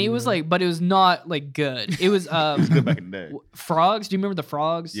 DOG, and it was yeah. like, but it was not like good. It was It was good back in the day. frogs. Do you remember the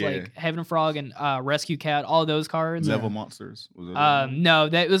frogs? Yeah. Like Heaven Frog and Rescue Cat. All those cards. Level monsters. Was that it? No,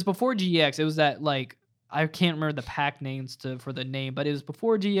 that it was before GX. It was that like I can't remember the pack names for the name, but it was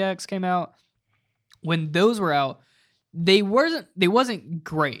before GX came out. When those were out, they wasn't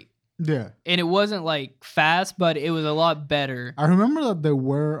great. Yeah. and it wasn't like fast, but it was a lot better. I remember that there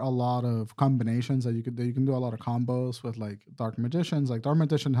were a lot of combinations that you can do a lot of combos with like Dark Magicians. Like Dark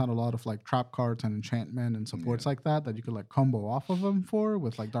Magician had a lot of like trap cards and enchantment and supports like that you could like combo off of them for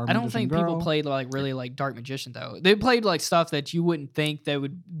with like Dark I Magician don't think Girl. people played like really like Dark Magician though. They played like stuff that you wouldn't think that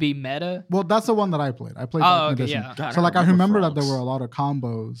would be meta. Well, that's the one that I played. I played Oh, Dark okay, Magician. yeah. God, So like I remember that there frogs. were a lot of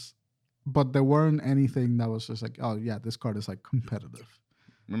combos, but there weren't anything that was just like, oh yeah, this card is like competitive.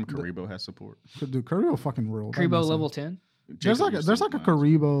 Remember Karibo has support. Dude, Karibo fucking ruled. I Karibo miss him. level 10. There's Jacob like used there's to like a use mine.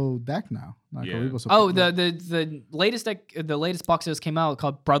 Karibo deck now. Like Yeah. Karibo Oh, support. the latest deck, the latest box that just came out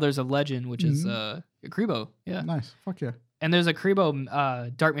called Brothers of Legend, which is Karibo. Yeah. Nice. Fuck yeah. And there's a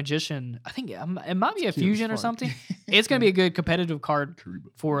Karibo Dark Magician. I think it might be a It's cute as fusion or fuck. something. It's gonna be a good competitive card Karibo.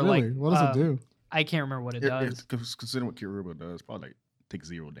 for Really? like. What does it do? I can't remember what it does. Considering what Karibo does, probably like take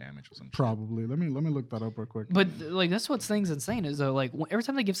 0 damage or something. Probably. Let me look that up real quick. But like that's what's things insane is though like every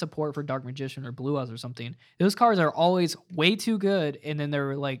time they give support for Dark Magician or Blue Eyes or something, those cards are always way too good, and then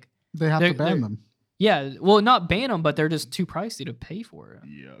they're like, They have they're- to ban they're- them. yeah, well not ban them, but they're just too pricey to pay for it.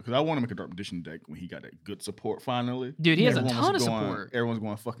 Yeah, because I want to make a Dark Magician deck when he got that good support finally. Dude, he has a Everyone ton of was support. Everyone's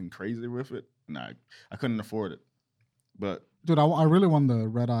going fucking crazy with it. Nah, I couldn't afford it. But Dude, I really want the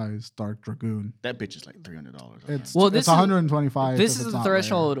Red Eyes Dark Dragoon. that bitch is like $300. It's Well, well, this it's is- 125. This if is it's the not rare.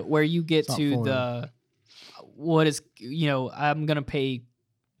 threshold where you get It's not to foil. the what is I'm gonna pay.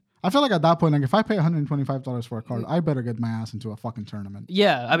 I feel like at that point, like if I pay $125 for a card, I better get my ass into a fucking tournament.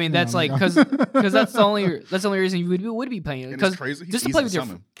 Yeah, I mean Yeah, that's like, like because that's the only reason you would be paying And because it's crazy. just to He's play easy with your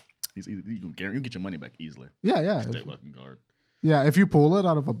summon. He's easy. You can get your money back easily. Yeah. That fucking card. Yeah, if you pull it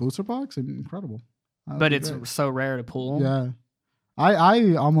out of a booster box, incredible. That'd but be it's great. so rare to pull. Yeah.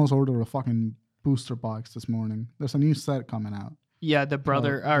 I almost ordered a fucking booster box this morning. There's a new set coming out. Yeah, the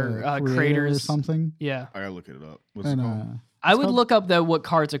brother or Creator creators. or something. Yeah, I gotta look it up. What's And it called? I would called- look up what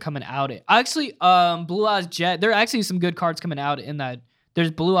cards are coming out. Actually, Blue Eyes Jet. There are actually some good cards coming out in that. There's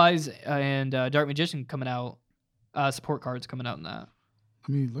Blue Eyes and Dark Magician coming out. Support cards coming out in that.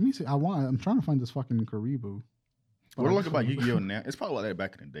 let me see. I'm trying to find this fucking Karibu. What I like about Yu-Gi-Oh now, it's probably like that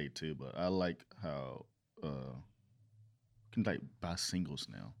back in the day too, but I like how you can like buy singles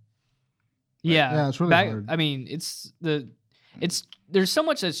now. Yeah, yeah, it's really hard. I mean, it's there's so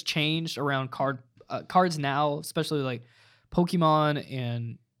much that's changed around cards now, especially like Pokemon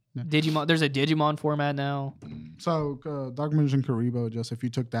and Yeah. Digimon. There's a Digimon format now. So Dark Magician Karibo, just if you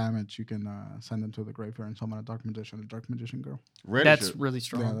took damage, you can send them to the graveyard and summon a Dark Magician, a Dark Magician girl. Reddit That's should- really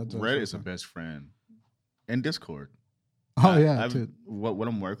strong. Yeah, that's Reddit is a awesome. best friend. And Discord. Oh yeah, what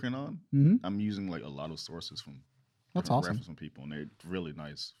I'm working on, mm-hmm. I'm using like a lot of sources from That's different awesome. reference from people, and they're really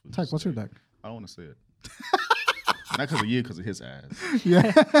nice. with Tech, this what's your deck. deck? I don't want to say it. Not because of you, because of his ass. Yeah.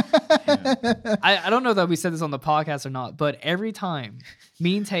 I don't know that we said this on the podcast or not, but every time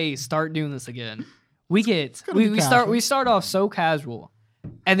me and Tay start doing this again, we get gonna be we casual. start off so casual,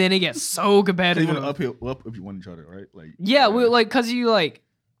 and then it gets so competitive. Even uphill, up if you want each other, right? Like Yeah, we like because you like,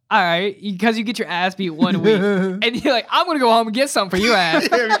 all right, because you get your ass beat one week, and you're like, I'm gonna go home and get something for your ass,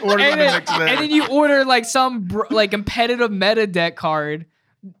 Yeah, you order and, the then, next day. and then you order like some like competitive meta deck card,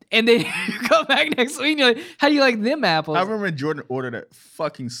 and then you come back next week and you're like, how do you like them apples? I remember Jordan ordered that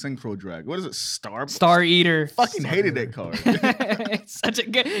fucking Synchro Drag. What is it? Star Eater. Fucking hated that card. It's such a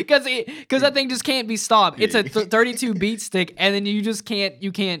good because that thing just can't be stopped. It's a 32 beat stick, and then you just can't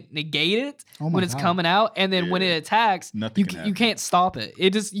negate it Oh my when it's God. coming out, and then when Yeah. it attacks, Nothing you can you happen. can't stop it.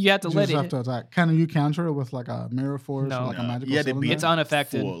 It just you have to You let just it. have to attack. Can you counter it with like a mirror force No. or like a No, magical you had to cylinder? beat It's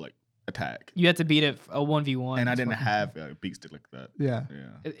unaffected. full like attack. You have to beat it a 1v1. And I didn't have a beat stick like that. Yeah.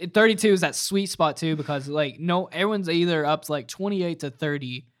 Yeah. 32 is that sweet spot too because like no everyone's either up to like 28 to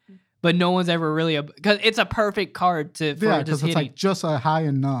 30, but no one's ever really because it's a perfect card for Yeah, just because it's hitting. like just high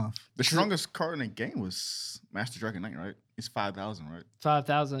enough. The strongest card in the game was Master Dragon Knight, right? It's 5,000, right?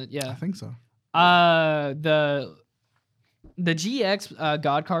 5,000. I Yeah. think so. The GX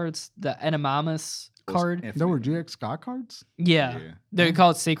God cards, the Animamus card. There were GX God cards. Yeah. They're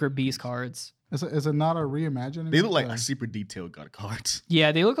called Sacred Beast cards. Is it not a reimagining? They look like of a the- super detailed god cards.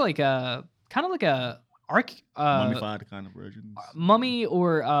 Yeah, they look like a kind of like a Mummified kind of versions. mummy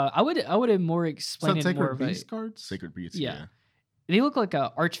or I would have more Is explained that it more Sacred of a, Beast cards? Sacred Beasts, Yeah. yeah. they look like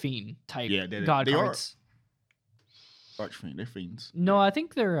a Archfiend type Yeah, God they are. cards. Archfiend, they're fiends. No, I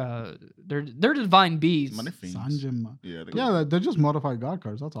think they're divine beasts. Man, they're fiends. Sanjima. Yeah, Yeah, they're just modified God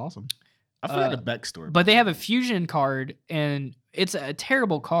cards. That's awesome. I forgot the backstory. But they have a fusion card, and it's a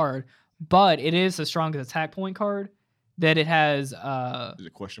terrible card, but it is the strongest attack point card. That it has, Is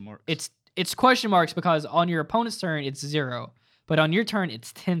it question mark? it's question marks because on your opponent's turn it's 0, but on your turn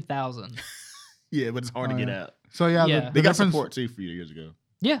it's 10,000. Yeah, but it's hard Oh, to get yeah. out. So yeah, Yeah. They got difference- support too a few years ago.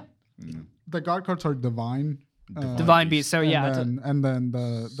 Yeah, the god cards are divine. Divine Beast. So yeah, and then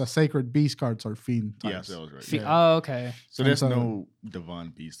the sacred beast cards are fiend Yeah, types. so that was right. yeah. Oh, okay. So there's And so- no divine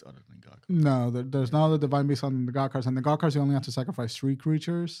beast other than God. No, there's no other divine beast on the god cards. And the god cards, you only have to sacrifice 3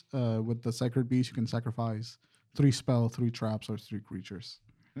 creatures. With the sacred beast, you can sacrifice 3 spell, 3 traps, or 3 creatures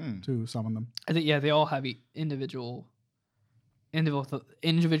to summon them. I think they all have individual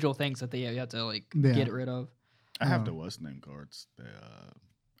things that you have to like Yeah. get rid of. I have the what's name cards.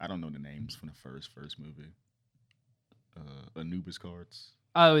 I don't know the names from the first movie. Anubis cards.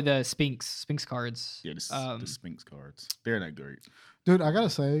 Oh, the Sphinx cards. Yeah, the Sphinx cards. They're not great. Dude, I gotta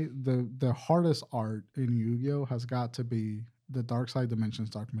say, the hardest art in Yu-Gi-Oh! Has got to be the Dark Side Dimensions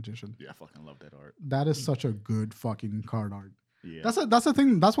Dark Magician. Yeah, I fucking love that art. That is such a good fucking card art. Yeah, That's the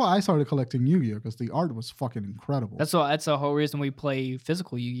thing. That's why I started collecting Yu-Gi-Oh! Because the art was fucking incredible. That's the whole reason we play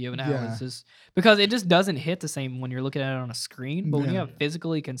physical Yu-Gi-Oh now. Yeah. Is just because it just doesn't hit the same when you're looking at it on a screen. But when you Yeah. have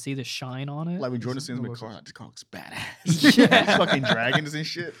physically, you can see the shine on it. like when Jordan It's sends me delicious. cards, this card looks badass. Yeah. Fucking dragons and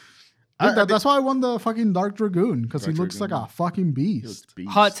shit. Dude, that's why I won the fucking Dark Dragoon, because he Dark looks like Dragoon. a fucking He beast. looks beast.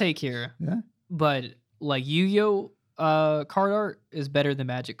 Hot take here, Yeah, but like Yu-Gi-Oh card art is better than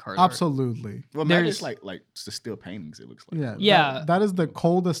Magic card art. absolutely. Well, There's- Magic's like the still paintings. It looks like. Yeah, Yeah. That is the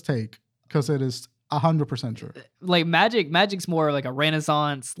coldest take, because it is 100% true. Like Magic's more like a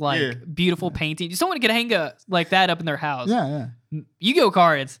Renaissance, like Yeah. beautiful painting. Someone could hang a like that up in their house. Yeah, yeah. Yu-Gi-Oh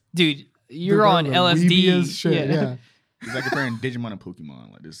cards, dude. You're Dude, on they're the LSD. weebiest shit. Yeah. It's like comparing Digimon and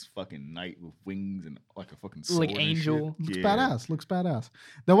Pokemon, like this fucking knight with wings and like a fucking sword Like and angel. shit. Looks Yeah. badass. Looks badass.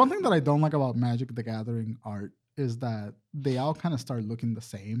 The one thing that I don't like about Magic the Gathering art is that they all kind of start looking the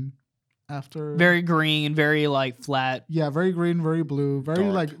same after. Very green, very like flat. Yeah, very green, very blue,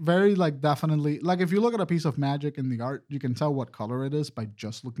 Dark. very definitely. Like if you look at a piece of Magic in the art, you can tell what color it is by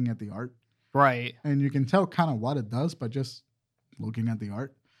just looking at the art, Right. and you can tell kind of what it does by just looking at the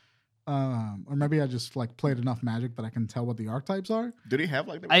art. Or maybe I just like played enough Magic that I can tell what the archetypes are. Do they have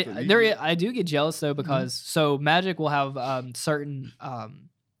like that? I with the there Yu-Gi-Oh? I do get jealous though because so Magic will have certain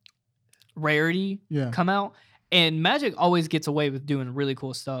rarity Yeah, come out, and Magic always gets away with doing really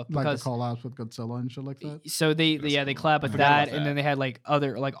cool stuff like the because collabs with Godzilla and shit like that. so they That's they cool. collab I with forgot about that, and that. then they had like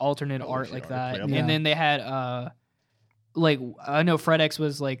other like alternate Oh, art shit, like art that, playable. Yeah. and then they had like I know FredX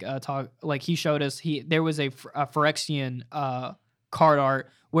was like talk like he showed us there was a Phyrexian card art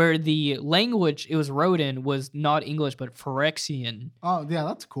where the language it was wrote in was not English but Phyrexian. Oh yeah,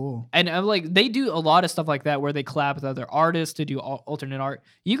 that's cool. And I'm like, they do a lot of stuff like that where they collab with other artists to do alternate art.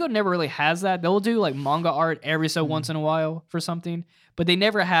 Yu-Gi-Oh never really has that. They'll do like manga art every so once in a while for something, but they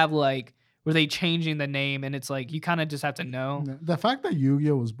never have like where they changing the name and it's like you kind of just have to know. The fact that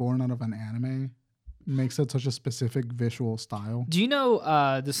Yu-Gi-Oh was born out of an anime makes it such a specific visual style. Do you know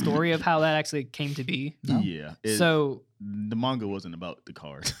the story of how that actually came to be? No? Yeah. So the manga wasn't about the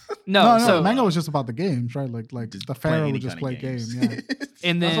cards. no, No, so manga was just about the games, right? Like Just the playing pharaoh any would just kind play of games. games. Yeah,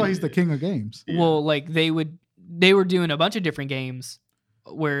 and that's then why he's the king of games. Yeah. well, like they were doing a bunch of different games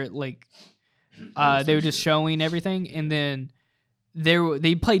where like they were just showing everything, and then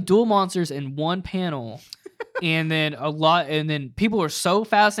they played Duel Monsters in one panel, and then people were so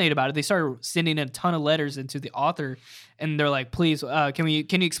fascinated about it, they started sending in a ton of letters into the author, and they're like, "Please, can you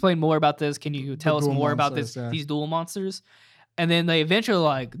explain more about this? Can you tell us Duel more about Monsters, yeah. these Duel Monsters?" And then they eventually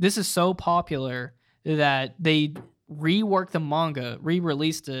like, this is so popular that they reworked the manga,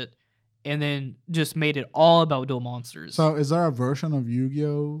 re-released it, and then just made it all about Duel Monsters. So, is there a version of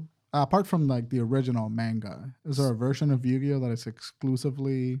Yu-Gi-Oh apart from like the original manga? Is there a version of Yu-Gi-Oh that is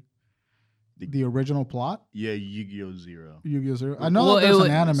exclusively the original plot? Yeah, Yu-Gi-Oh! Zero. Yu-Gi-Oh! Zero. I know Well, that there's it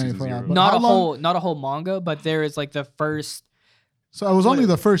an was- anime for Zero. that. But not how a long- not a whole manga, but there is like the first. So it was only Wait.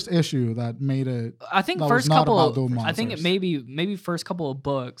 the first issue that made it. I think That was first not couple. about Duel I think it Monsters. maybe first couple of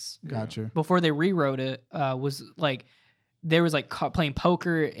books Gotcha. before they rewrote it was like there was like playing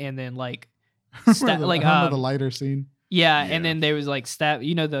poker and then like sta- like remember the lighter scene yeah, Yeah. and then there was like stab.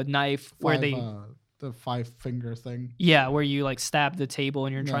 You know the knife where Five, they the 5-finger thing. yeah where you like stab the table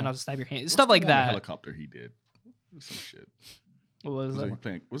and you're trying Yeah. not to stab your hand. What's Stuff the like one with that. Helicopter he did. Some shit. What was Was it? it,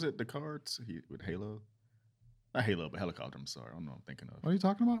 playing, was it the cards with Halo? Not Halo, but Helicopter. I'm sorry. I don't know what I'm thinking of. What are you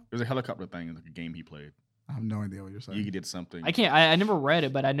talking about? There's a helicopter thing in like a game he played. I have no idea what you're saying. Yugi did something. I can't. I never read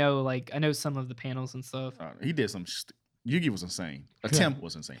it, but I know some of the panels and stuff. He did some. Yugi was insane. Attempt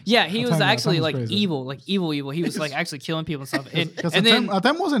was insane. Yeah, he I'll was tell you, actually that like sounds crazy. evil. He was like actually killing people and stuff. And, Because and then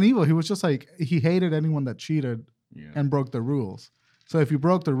Atem wasn't evil. He was just like he hated anyone that cheated Yeah. and broke the rules. So if you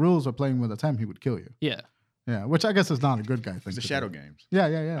broke the rules of playing with Atem, he would kill you. yeah, Yeah, which I guess is not a good guy thing. It's the to Shadow do. games. Yeah,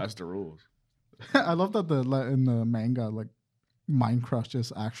 yeah. That's the rules. I love that in the manga, like Minecraft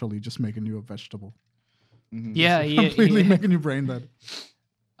is actually just making you a vegetable. Mhm. yeah, Completely making you brain dead.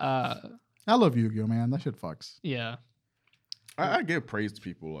 Uh, I love Yu-Gi-Oh, man. That shit fucks. yeah. I give praise to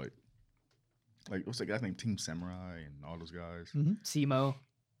people like what's that guy's name? Team Samurai and all those guys. Simo.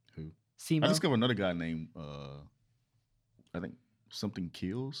 Who? Simo. I discovered another guy named I think something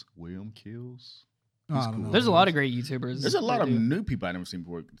Kills. William Kills. Oh, I don't cool. know. There's a lot of great YouTubers. There's a lot that of do. new people I never seen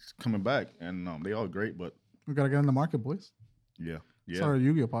before coming back, and they all great. But We gotta get in the market, boys. yeah, Start a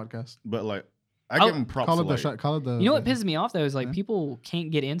Yu-Gi-Oh podcast. But like, I I'll- give them props. Call to, it the like, shot. Call it the. You know what pisses me off though is like Yeah. people can't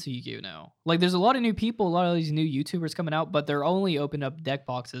get into Yu-Gi-Oh now. Like there's a lot of new people, a lot of these new YouTubers coming out, but they're only open up deck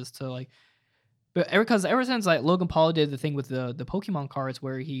boxes to like. But ever since like Logan Paul did the thing with the Pokemon cards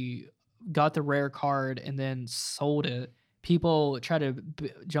where he got the rare card and then sold it, people try to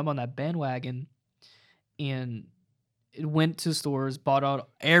jump on that bandwagon, and it went to stores, bought out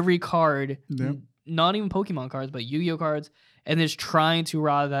every card, Yep. not even Pokemon cards, but Yu-Gi-Oh cards, and is trying to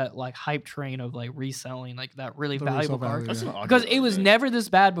ride that like hype train of like reselling like that really The valuable resale card value, That's yeah. an argument because it right was there. never this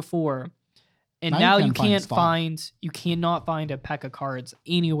bad before, and Now now you you can't can't stock. find you cannot find a pack of cards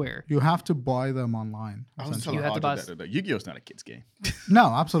anywhere. You have to buy them online. I was essentially. telling You have to buy Audrey that Yu-Gi-Oh's not a kid's game. No,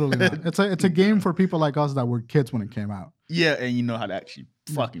 absolutely not. It's a game for people like us that were kids when it came out. Yeah, and you know how to actually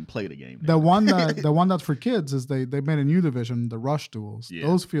fucking play the game. The one that's for kids is they made a new division, the Rush duels. Yeah.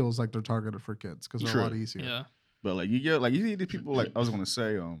 Those feels like they're targeted for kids because they're a lot True. easier. Yeah, But like Yu-Gi-Oh, like you see these people like I was gonna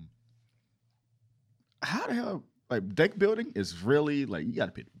say, how the hell like deck building is really like you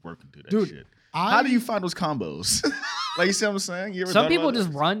gotta put work into that Dude, shit. How do you find those combos? Like you see what I'm saying? You ever some thought people about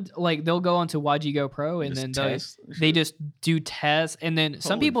just that? run like they'll go onto YG Go Pro and Just then test and they shit? just do tests, and then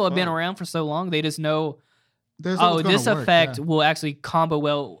some Holy people have been fuck. around for so long they just know, This is what's oh, gonna this work, effect yeah. will actually combo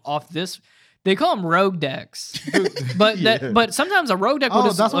well off this. They call them rogue decks, but Yeah. but sometimes a rogue deck will Oh,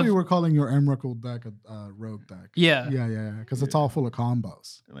 just that's what you were calling your Emrakul deck, rogue deck. yeah. yeah, because it's all full of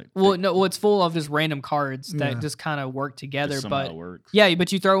combos. Like, Well, no, well, it's full of just random cards Yeah. that just kind of work together. just somehow But it works. yeah,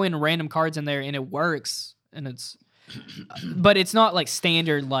 but you throw in random cards in there and it works, and it's, but it's not like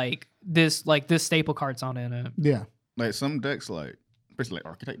standard like this staple cards on it. Yeah, Like some decks, like especially like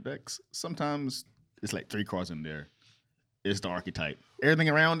archetype decks, sometimes it's like 3 cards in there. It's the archetype. Everything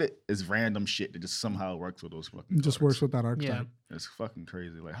around it is random shit that just somehow works with those fucking it just cards. works with that archetype. It's fucking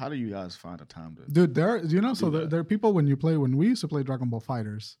crazy. Like, how do you guys find the time to? Dude, so Do that. there are people when we used to play Dragon Ball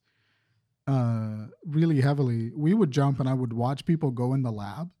Fighters really heavily, we would jump and I would watch people go in the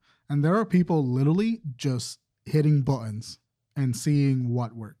lab, and there are people literally just hitting buttons and seeing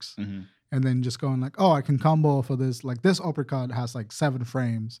what works. Mhm. And then just going like, oh, I can combo for this. Like this uppercut has like 7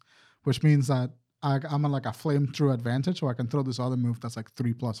 frames, which means that I'm on like a flame through advantage, so I can throw this other move that's like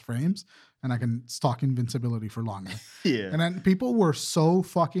 3+ frames, and I can stock invincibility for longer. Yeah. And then people were so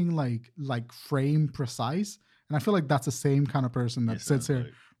fucking like frame precise, and I feel like that's the same kind of person that It sits sounds here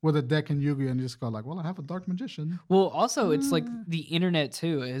like- with a deck in Yu-Gi-Oh and just go like, well, I have a Dark Magician. Well, also it's like the internet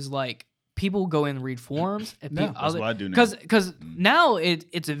too is like people go in and read forums and Yeah. That's what I do now. because now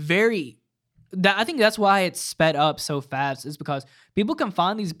it's a very I think that's why it's sped up so fast is because people can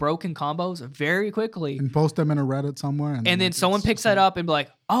find these broken combos very quickly. And post them in a Reddit somewhere, And then like, someone it's picks just that up and be like,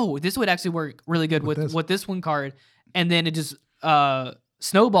 "Oh, this would actually work really good With with this. this one card," and then it just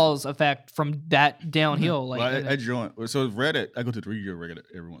snowballs effect from that downhill. Like, Well, and I then- joined. So Reddit, I go to the Yu-Gi-Oh Reddit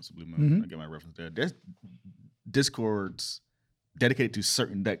every once in a blue moon. Mhm. I get my reference there. There's Discords dedicated to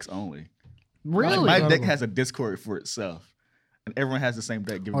certain decks only. really, Like my deck Incredible. has a Discord for itself, and everyone has the same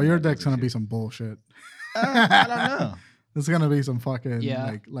deck. giving oh, your ideas deck's and gonna be shit. some bullshit. I don't know. It's gonna be some fucking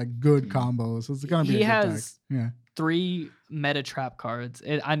Yeah. like good combos. It's gonna be. He a good has- deck. Yeah. 3 meta trap cards.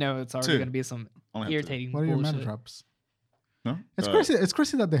 I know it's already 2. going to be some Only have 2. irritating What are your bullshit. mana traps? No? It's crazy. It's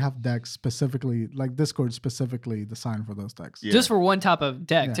crazy that they have decks specifically, like Discord specifically designed for those decks. Yeah. Just for one type of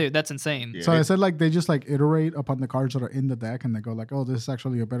deck Yeah. too. That's insane. Yeah. So I said like they just like iterate upon the cards that are in the deck, and they go like, oh, this is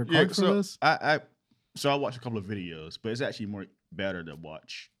actually a better card for so this. I watched a couple of videos, but it's actually more better to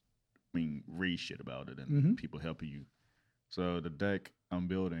watch. Read shit about it and Mhm. people helping you. So the deck I'm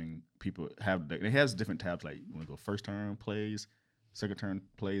building, people have the deck. It has different tabs. Like you want to go first turn plays, second turn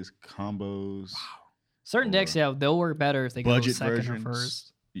plays, combos. Certain decks, Or yeah, they'll work better if they go budget second versions. or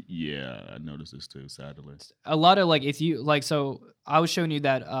first. Yeah, I noticed this too. Sadly, A lot of like if you like, so I was showing you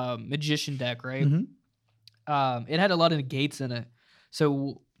that magician deck, right? Mhm. It had a lot of negates in it.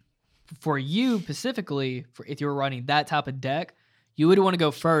 So for you specifically, for if you were running that type of deck, you would want to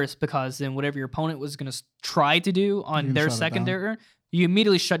go first because then whatever your opponent was going to try to do You on can their shut it down. secondary, you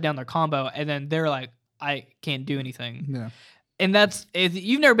immediately shut down their combo, and then they're like, I can't do anything. Yeah. And that's if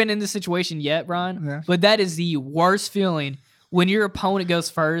you've never been in this situation yet, Brian, Yeah. but that is the worst feeling when your opponent goes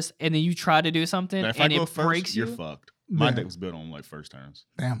first and then you try to do something if and I go it first, breaks you're you. fucked. My Yeah. deck was built on like first turns.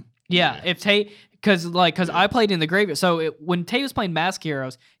 Damn. Yeah, Yeah. if Because I played in the graveyard. So when Tay was playing Mask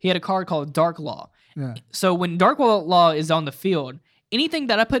Heroes, he had a card called Dark Law. Yeah. So when Dark Law is on the field, anything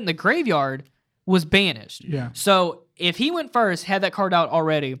that I put in the graveyard was banished. Yeah. So if he went first, had that card out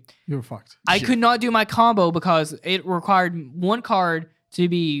already, You're fucked. I could not do my combo because it required one card to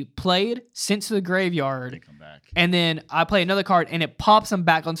be played, sent to the They graveyard, come back. and then I play another card, and it pops them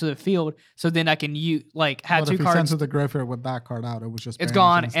back onto the field. So then I can have But two if he sent cards. to the graveyard with that card out, it was just It's banished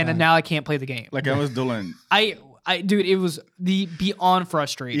gone, instead. and then now I can't play the game. Like I was doing. Dude, it was the beyond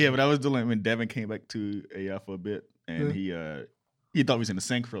frustrating. Yeah, but I was doing when Devin came back to AI for a bit, and he thought he was in the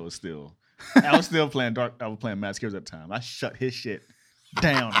synchro still. I was still playing Dark. I was playing Mask Heroes at the time. I shut his shit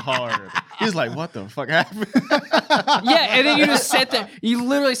down hard. He's like, "What the fuck happened?" Yeah, and then you just sit there. You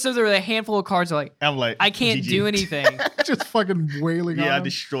literally sit there with a handful of cards. Like, I'm like, I can't GG. do anything. just fucking wailing Yeah, I on him.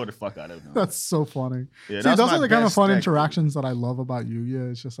 destroyed the fuck out of him. That's so funny. Yeah, See, that's those my are the kind of best fun deck. interactions that I love about Yu-Gi-Oh!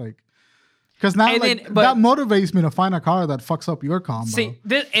 It's just like, because now And like, then- but- that motivates me to find a card that fucks up your combo. See,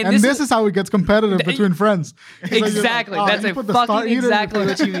 and this is how it gets competitive between friends. It's like you're like, exactly. "Oh, That's you a put the Star fucking Eater- exactly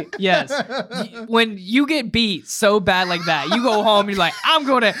what you mean. Yes. When you get beat so bad like that, you go home. You're like, I'm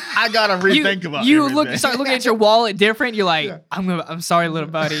gonna. I gotta You, rethink about you everything. start looking at your wallet different. You're like, I'm sorry, little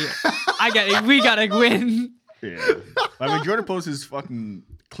buddy. We gotta win. Yeah, I mean Jordan Post is fucking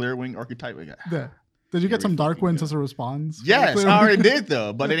clear wing archetype. We got- Yeah. Did you get Every some Dark fucking Winds day. as a response? Yes, Clear I already Wing? did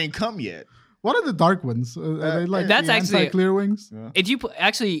though, but it didn't come yet. What are the Dark Winds? Are they like That's the actually- anti-clear wings? Yeah. If you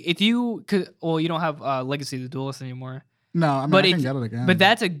you don't have Legacy of the Duelist anymore. No, I mean But I can if- get it again. But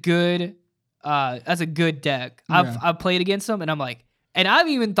that's a good deck. Yeah. I've played against them, and I'm like, and I've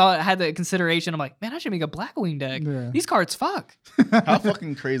even had the consideration. I'm like, man, I should make a Blackwing deck. Yeah. These cards fuck. How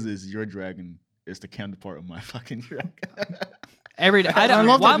fucking crazy is your dragon? Is the counterpart of my fucking dragon? Every day. I I don't.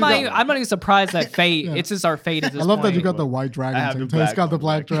 love Why that am you I? got- I'm not even surprised that Fate. Yeah. It's just our fate at this I love that point. you got the white I have dragons. the Tate's black got the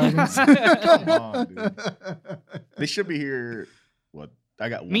one, black black. dragons. Come on, dude. They should be here. What? I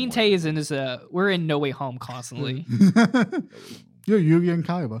got one Me and more. Tay is in this. We're in No Way Home constantly. You're Yugi and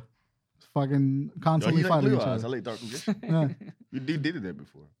Kaiba. Fucking Yo, constantly you like fighting blue each eyes. I other. like dark magician. Yeah. You did that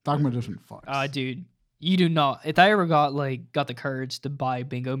before. Dark Magician fucks. Dude, you do not. If I ever got the courage to buy a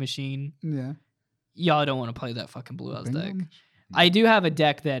bingo machine, Yeah. y'all don't want to play that fucking Blue Eyes Bingo deck. machine. I do have a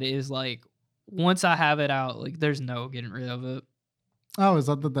deck that is like, once I have it out, like there's no getting rid of it. Oh, is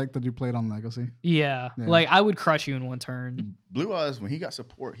that the deck that you played on Legacy? Yeah, Yeah. like I would crush you in one turn. Blue eyes when he got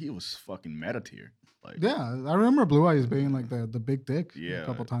support, he was fucking meta tier. Like Yeah, I remember Blue Eyes being like the big dick yeah, a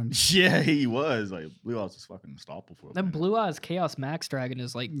couple times. Yeah, he was like blue eyes was fucking unstoppable for. a That minute. Blue Eyes Chaos Max Dragon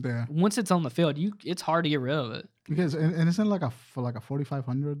is like, Yeah, once it's on the field, it's hard to get rid of it. because and isn't like a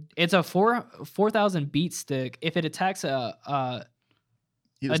 4500? It's a 4,000 beat stick. If it attacks He does a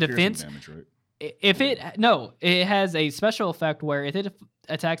piercing defense- damage, right? it has a special effect where if it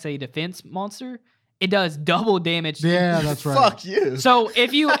attacks a defense monster, it does double damage. Yeah, that's right. Fuck you. So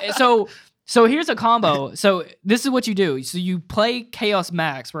if you so here's a combo. So this is what you do. So you play Chaos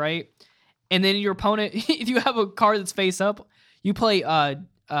Max, right? And then your opponent, if you have a card that's face up, you play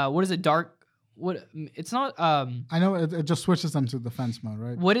what is it? Dark. What? It's not. I know it just switches them to defense mode,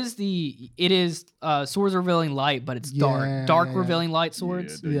 right? What is the? It is Swords Revealing Light, but it's Yeah, dark yeah. Revealing Light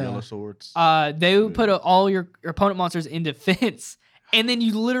swords. Yeah, the Yeah. yellow swords. They would put all your opponent monsters in defense, and then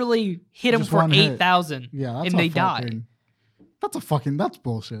you literally hit them Just for one hit. 8,000. Yeah, that's and a they die. fucking- That's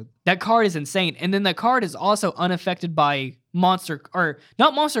bullshit. That card is insane, and then that card is also unaffected by monster or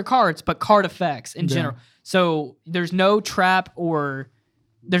not monster cards, but card effects in Yeah. general. So there's no trap or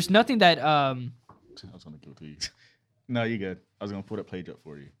there's nothing that I was gonna go to you. No, you good. I was gonna put a page up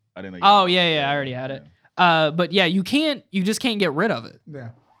for you. I didn't know. Oh yeah, I already had it. But yeah, you just can't get rid of it. Yeah,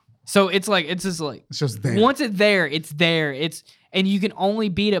 So it's just like it's just there. once it's there, it's there. And you can only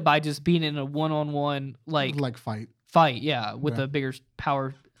beat it by just being in a one-on-one like fight. fight, yeah, with Yeah. a bigger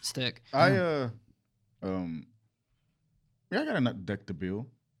power stick. I I got a deck to build.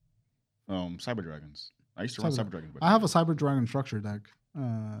 Cyber Dragons. I used to run Cyber- Cyber Dragons. I have a Cyber Dragon structure deck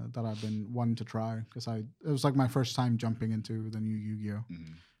that I've been wanting to try because it was like my first time jumping into the new Yu-Gi-Oh.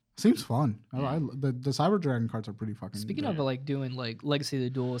 Mhm. Seems fun. The Cyber Dragon cards are pretty fucking. Speaking good. of like doing like Legacy of the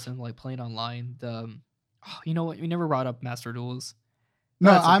Duels and like playing online, you know what? We never brought up Master Duels.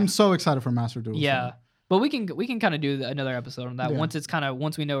 no, that's okay. I'm so excited for Master Duel. Yeah, but we can kind of do another episode on that Yeah.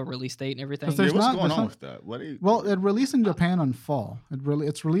 once we know a release date and everything. 'Cause Yeah, there's what's not- going there's on not- with that? What? Well, it released in Japan on fall.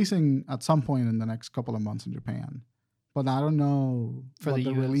 It's releasing at some point in the next couple of months in Japan, but I don't know For what the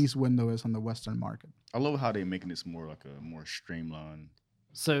the US. release window is on the Western market. I love how they're making this more like a more streamlined,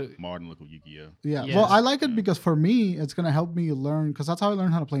 So modern look of Yu-Gi-Oh. Yeah. Yes. Well, I like it Yeah. because for me, it's gonna help me learn because that's how I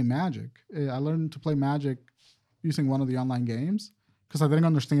learned how to play Magic. I learned to play Magic using one of the online games because I didn't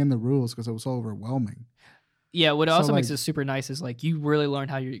understand the rules because it was so overwhelming. Yeah, what So, also makes like- it super nice is like you really learn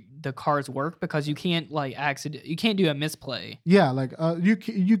how the cards work because you can't like you can't do a misplay. Yeah, like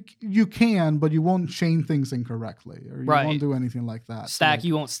you can, but you won't chain things incorrectly, or you Right. won't do anything like that. So, Stack, like,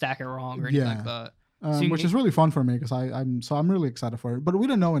 you won't stack it wrong or anything like Yeah. that. so you which can- is really fun for me because I'm really excited for it. But we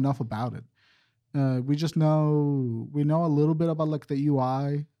don't know enough about it. We just know a little bit about like the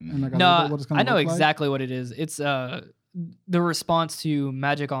UI and like a little bit No, what it's gonna I know look like. exactly what it is. It's the response to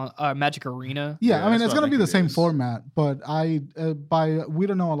Magic Arena. Yeah, Yeah, I mean that's it's what I gonna be think the it same is. format, but we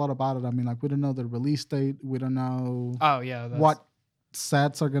don't know a lot about it. I mean, like we don't know the release date. We don't know Oh yeah, that's, what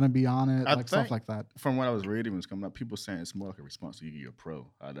sets are gonna be on it, I like stuff think- like that. From what I was reading, was coming up, people saying it's more like a response to Yu-Gi-Oh! Pro.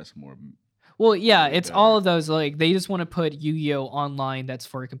 That's more. Well, yeah, really it's better. all of those. Like they just want to put Yu-Gi-Oh online that's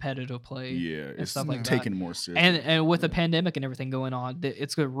for competitive play. Yeah, it's stuff like that. taken more seriously. And with the Yeah. pandemic and everything going on,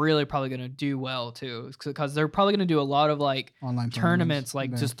 it's really probably going to do well too, because they're probably going to do a lot of like Online tournaments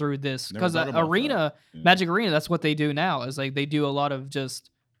like yeah. just through this. Never Because thought about Arena, that. Yeah. Magic Arena, that's what they do now. Is like they do a lot of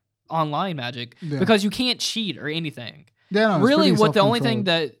just online Magic Yeah. because you can't cheat or anything. Yeah, no, it's Really, pretty what the only thing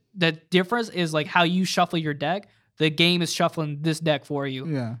self-controlled. that differs is like how you shuffle your deck. The game is shuffling this deck for you,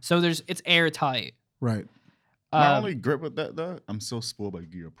 Yeah, so it's airtight. right. My Um, only grip with that though, I'm so spoiled by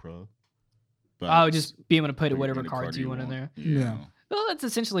Yu-Gi-Oh! Pro. But Oh, just being able to put put whatever any cards card you want in there. Yeah. Well, that's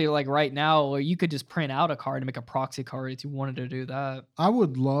essentially like right now, where you could just print out a card and make a proxy card if you wanted to do that. I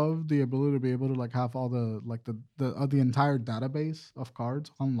would love the ability to be able to like have all the like the entire database of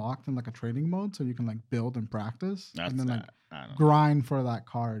cards unlocked in like a trading mode, so you can like build and practice, That's and then like that. I don't know. grind for that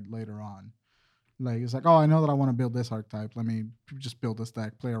card later on. Like it's like, oh, I know that I want to build this archetype. Let me just build this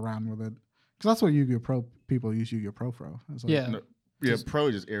deck, play around with it, because that's what Yu-Gi-Oh! Pro people use Yu-Gi-Oh! Pro for. It's like, Yeah. No, yeah, Just- Pro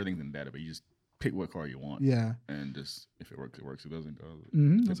is just everything's in data, but you just pick what card you want, yeah. and just if it works, it works. If it doesn't, it doesn't.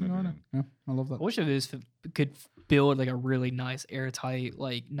 Mm-hmm. Take That's nothing what I in. Yeah, I love that. I wish if this could build like a really nice, airtight,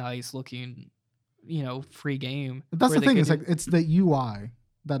 like nice looking, free game. But that's where the they thing. could It's do- like it's the UI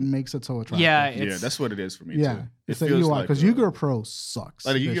that makes it so attractive. yeah, Yeah, it's, that's what it is for me yeah. too. It's the UI because Yu-Gi-Oh! Pro sucks.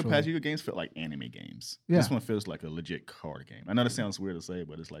 Like the Yu-Gi-Oh! visually. past Yu-Gi-Oh! games feel like anime games. Yeah. This one feels like a legit card game. I know that sounds weird to say,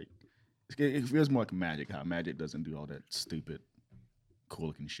 but it's like it feels more like Magic. How Magic doesn't do all that stupid, cool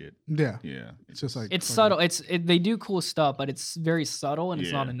looking shit. Yeah, Yeah, it's just like it's fucking- subtle. They do cool stuff, but it's very subtle and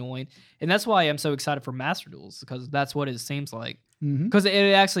it's not Yeah. annoying. And that's why I'm so excited for Master Duels, because that's what it seems like. Mhm. Because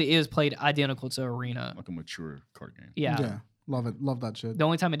it actually is played identical to Arena. like a mature card game. Yeah. Love it. Love that shit. The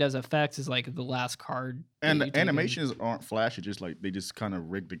only time it does effects is like the last card. that And you the take in. animations aren't flashy. Just like they just kind of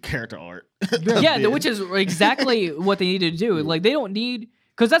rig the character art. Yeah, Yeah. which is exactly what they needed to do. Like they don't need,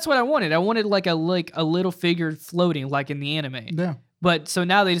 because that's what I wanted. I wanted like a little figure floating like in the anime. Yeah. But so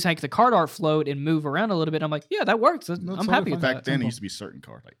now they just make the card art float and move around a little bit. I'm like, yeah, that works. I'm totally happy with fine. Back that. then, Simple. it used to be certain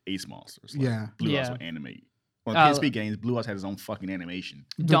cards like Ace Monsters. Like Yeah. Blue Eyes Yeah. would animate. On Uh, PSP games, Blue Eyes had his own fucking animation.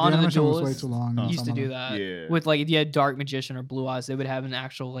 Dawn of the animation was way Duelists too long. in Used to some do of that. Yeah. With like if you had Dark Magician or Blue Eyes, they would have an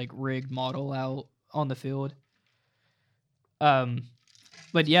actual like rigged model out on the field.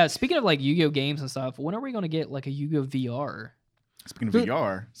 But yeah, speaking of like Yu-Gi-Oh games and stuff, when are we gonna get like a Yu-Gi-Oh VR? Speaking of Dude.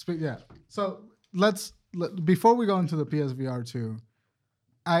 VR, Yeah. So before we go into the PSVR 2,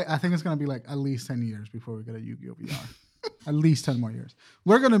 I think it's gonna be like at least 10 years before we get a Yu-Gi-Oh VR. At least 10 more years.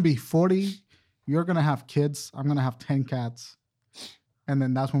 We're gonna be 40. You're gonna have kids. I'm gonna have 10 cats, and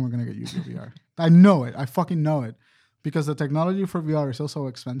then that's when we're gonna get Yu-Gi-Oh VR. I know it. I fucking know it, because the technology for VR is so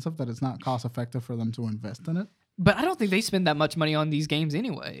expensive that it's not cost effective for them to invest in it. But I don't think they spend that much money on these games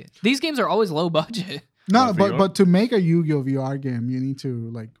anyway. These games are always low budget. No, What, but VR? but to make a Yu-Gi-Oh VR game, you need to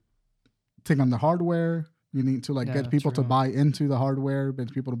like take on the hardware. You need to like Yeah, get people to true. buy into the hardware,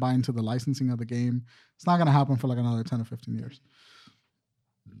 get people to buy into the licensing of the game. It's not gonna happen for like another 10 or 15 years.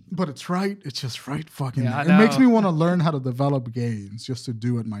 But it's right. It's just right fucking Yeah, there. I It makes know. me want to learn how to develop games just to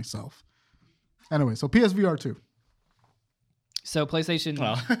do it myself. Anyway, so PSVR 2. So PlayStation.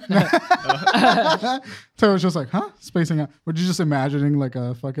 So it was just like, huh? Spacing out. Were you just imagining like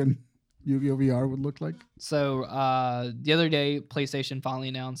a fucking Yu-Gi-Oh VR would look like? So the other day, PlayStation finally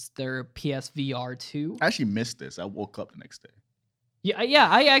announced their PSVR 2. I actually missed this. I woke up the next day. Yeah.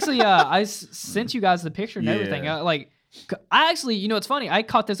 I actually sent you guys the picture and everything. Yeah. I actually, it's funny. I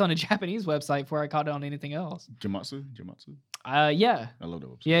caught this on a Japanese website before I caught it on anything else. Jamatsu. Yeah. I love that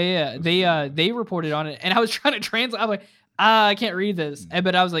website. Yeah. That's They reported on it, and I was trying to translate. I'm like, I can't read this,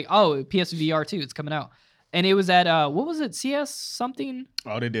 but I was like, oh, PSVR 2, it's coming out, and it was at what was it? CS something.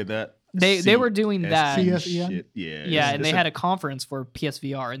 Oh, they did that. They were doing that. CS. Shit. Yeah. Yeah, and they had a conference for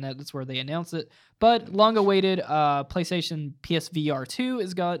PSVR, and that's where they announced it. But long-awaited PlayStation PSVR 2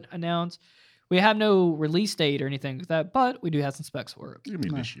 is got announced. We have no release date or anything like that, but we do have some specs for it. Give me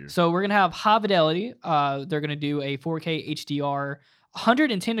this year. So we're gonna have high fidelity. They're gonna do a 4K HDR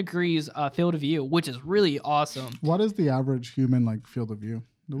 110 degrees field of view, which is really awesome. What is the average human like field of view?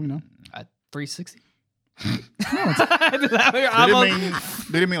 Do we know? 360.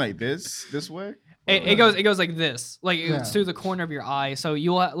 Did it mean like this way? It goes like this, like Yeah. it's to the corner of your eye. So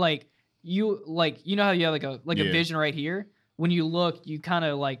you'll you know how you have a Yeah. vision right here. When you look, you kind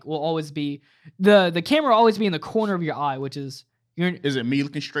of like will always be the camera will always be in the corner of your eye, which is Is it me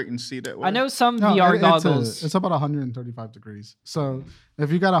looking straight and see that way? I know some No, VR it's goggles. it's about 135 degrees. So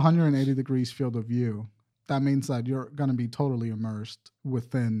if you got 180 degrees field of view, that means that you're gonna be totally immersed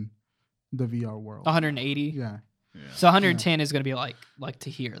within the VR world. 180. Yeah. Yeah. So 110 is gonna be like to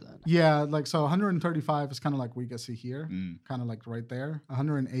here then. Yeah, like so 135 is kind of like we can see here, Mm. kind of like right there.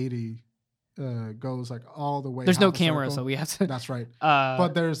 180 goes like all the way. There's no half a camera, circle. so we have to. That's right. But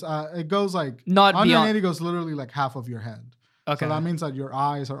But there's it goes like not 180 beyond. goes literally like half of your head. Okay. So that means that your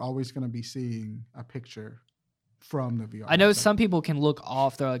eyes are always going to be seeing a picture from the VR. I know headset. some people can look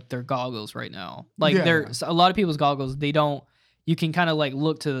off their goggles right now. Like Yeah. there's a lot of people's goggles. They don't. You can kind of like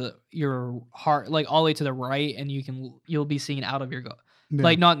look to your heart, like all the way to the right, and you'll be seeing out of your Yeah.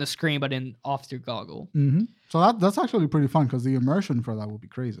 like not in the screen, but in off your goggle. Mhm. So that's actually pretty fun because the immersion for that will be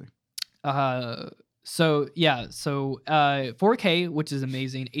crazy. So yeah, so 4K, which is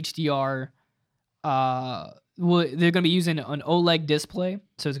amazing. HDR. They're gonna be using an OLED display,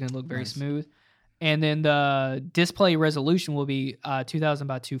 so it's gonna look very Nice. smooth. And then the display resolution will be 2000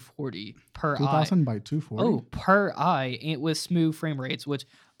 by 240 per eye. 2000 by 240. Oh, per eye, and with smooth frame rates, which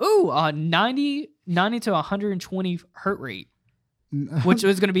 90 to 120 hertz rate, which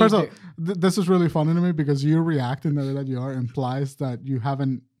is going to be First of all, this is really funny to me because you reacting the way that you are implies that you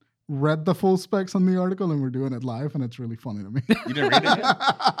haven't read the full specs on the article and we're doing it live, and it's really funny to me. You didn't read it yet?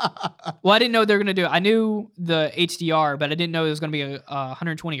 well, I didn't know they were going to do it. I knew the HDR, but I didn't know it was going to be a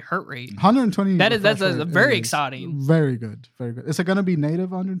 120 hertz rate. 120. That's refresh rate very is exciting. Very good. Very good. Is it going to be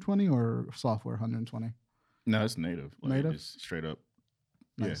native 120 or software 120? No, it's native. Like, Native? just straight up.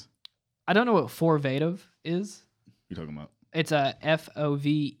 Nice. I don't know what FOVATIV is. You talking about? It's a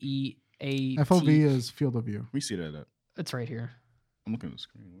FOVEAT. FOV is field of view. We see that. It's right here. I'm looking at the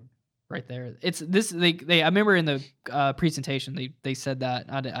screen. Right there. It's this. They. I remember in the presentation they said that.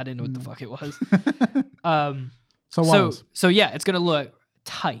 I didn't know what the fuck it was. So what else? So yeah, it's gonna look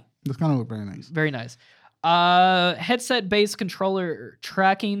tight. It's going to look very nice. Very nice. Headset based controller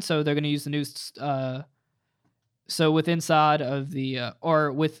tracking. So they're gonna use the new. So with inside of the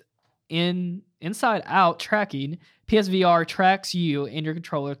or with inside out tracking, PSVR tracks you and your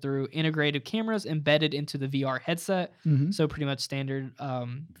controller through integrated cameras embedded into the VR headset. Mhm. So pretty much standard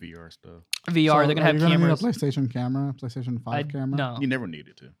VR stuff. VR. So they're gonna are have you gonna cameras. need a PlayStation camera, PlayStation 5 camera? No. You never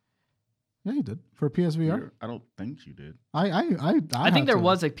needed to. Yeah, you did. For PSVR? I don't think you did. I had think there to.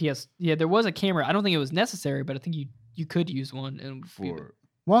 was a there was a camera. I don't think it was necessary, but I think you could use one. And For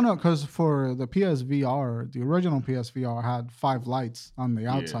Well, no, because for the PSVR, the original PSVR had 5 lights on the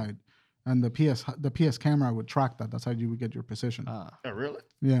outside, and the PS camera would track that. That's how you would get your position. oh, really?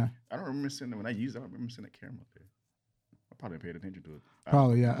 Yeah, I don't remember seeing it when I used it. I don't remember seeing a camera up there. I probably paid attention to it.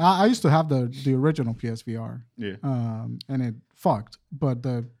 probably. Yeah, I used to have the original PSVR, Yeah. and it fucked. But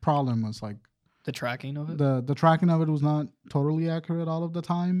the problem was like the tracking of it. the tracking of it was not totally accurate all of the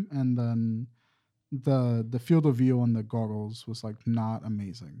time, and then the field of view on the goggles was like not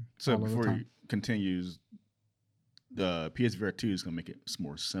amazing. So all of the before time. you continues, the PSVR 2 is gonna make it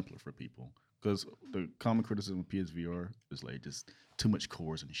more simpler for people because the common criticism of PSVR is like just too much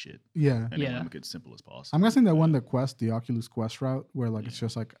cores and shit, Yeah. and they want Yeah. to make it simple as possible. I'm guessing they went the Oculus Quest route, where like it's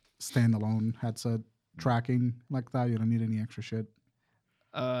just like standalone headset tracking like that. You don't need any extra shit.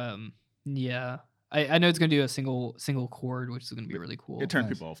 Yeah. I know it's gonna do a single cord, which is gonna be really cool. It turned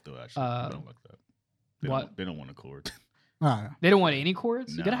Nice. people off though. Actually, they don't like that. They don't want a cord. Ah, They don't want any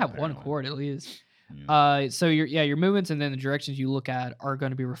cords. You No, gotta have one apparently. cord at least. Yeah. So your movements and then the directions you look at are going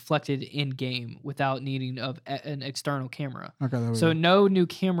to be reflected in game without needing of an external camera. okay. There we So go. no new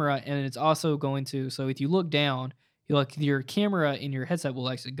camera, and it's also going to. So if you look down, your camera in your headset will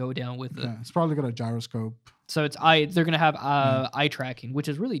actually go down with it. Yeah, it's probably got a gyroscope. So they're going to have eye tracking, which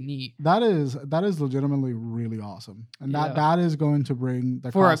is really neat That is legitimately really awesome, and Yeah. that is going to bring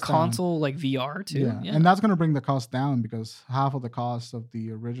the for a cost down. console like VR too. Yeah. and that's going to bring the cost down because half of the cost of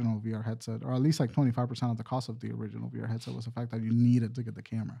the original VR headset, or at least like 25% of the cost of the original VR headset, was the fact that you needed to get the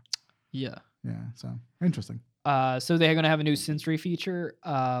camera. yeah. Yeah, so interesting. So they're going to have a new sensory feature. So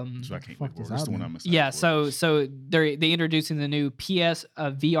I can't fuck wait for does it. That's that the one mean? I'm excited Yeah, for. so they introducing the new PS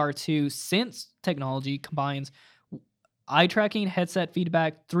VR2 Sense technology combines eye tracking, headset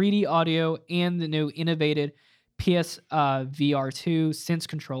feedback, 3D audio, and the new innovative PS VR2 Sense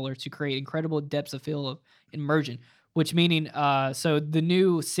controller to create incredible depths of field of immersion. which meaning so the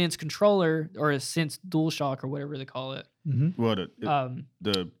new Sense controller or a Sense DualShock or whatever they call it. Well, The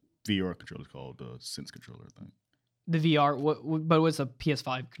the VR controller is called the Sense controller, I think. VR, but what's a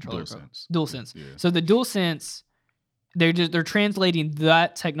PS5 controller? DualSense. DualSense. Yeah. So the DualSense, they're translating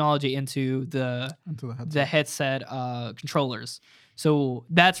that technology into Into the the headset controllers. So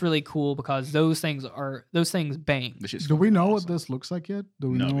that's really cool because those things bang. This shit's Do we fucking know what awesome. this looks like yet?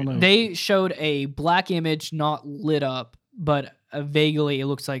 Do we No, know? we Like, don't. They showed a black image, not lit up, but vaguely it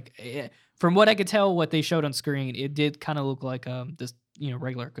looks like. From what I could tell, what they showed on screen, it did kind of look like this,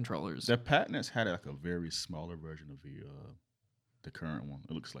 regular controllers. The patents had like a very smaller version of the current one.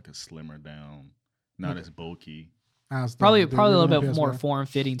 It looks like a slimmer down, not as bulky. as Probably a little original bit more PSVR. form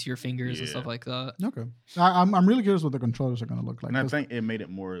fitting to your fingers and Yeah. stuff like that. Okay, I'm really curious what the controllers are going to look like. And I 'cause- think it made it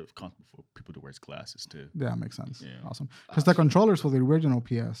more comfortable for people to wear glasses too. yeah, makes sense. Yeah. Awesome. Because the controllers for the original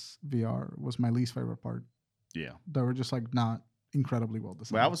PS VR was my least favorite part. Yeah. They were just like not incredibly well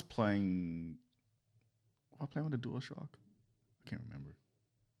designed. But I was playing with the DualShock. I can't remember.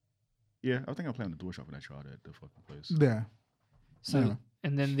 Yeah, I think I played on the DualShock when I tried it at the fucking place. Yeah. So, Anyway.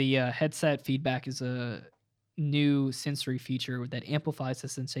 and then the headset feedback is a new sensory feature that amplifies the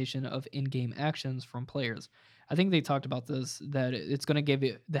sensation of in-game actions from players. I think they talked about this, that it's going to give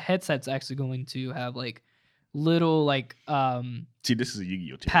it, the headset's actually going to have like little like See, this is a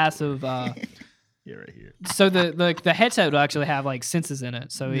Yu-Gi-Oh! territory. passive Yeah, right here. so the headset will actually have like senses in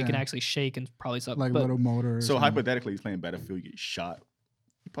it, so it can Yeah. actually shake and probably stuff. Like but little motors. So and- hypothetically, he's playing Battlefield, you get shot.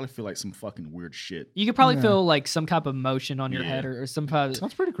 You probably feel like some fucking weird shit. you could probably Yeah. feel like some type of motion on your head Yeah. or some kind of.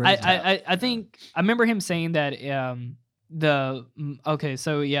 That's pretty crazy. I think I remember him saying that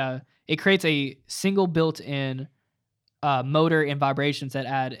so yeah, it creates a single built-in motor and vibrations that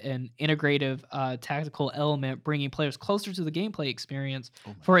add an integrative tactical element, bringing players closer to the gameplay experience. Oh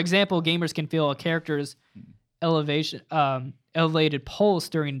my For example, gamers can feel a character's elevated pulse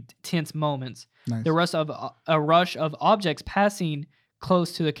during tense moments. Nice. The rush of objects passing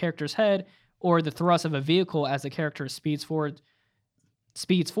close to the character's head, or the thrust of a vehicle as the character speeds forward. That's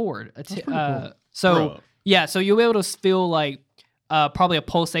pretty cool. So Bruh. yeah, so you'll be able to feel like probably a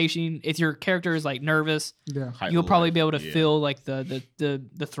pulsation. If your character is like nervous, Yeah. Height you'll of probably life, be able to yeah. feel like the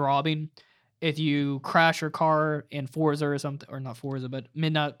throbbing. If you crash your car in Forza or something, or not Forza, but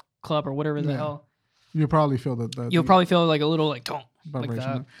Midnight Club or whatever the Yeah. hell, You probably feel that. you'll probably feel like a little like don't like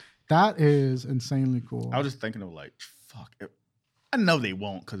vibration. that. That is insanely cool. I was just thinking of like, fuck. I know they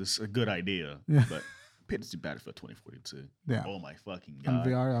won't because it's a good idea. Yeah. But pitch to Battlefield 2042. Yeah. Oh my fucking On god.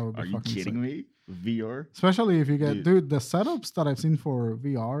 VR, that would be Are you fucking kidding sick. me? VR? Especially if you get, Dude. dude, the setups that I've seen for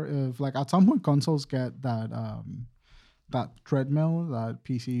VR, if like at some point consoles get that treadmill that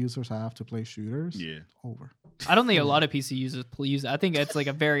PC users have to play shooters, Yeah. over. I don't think a lot of PC users use it. I think it's like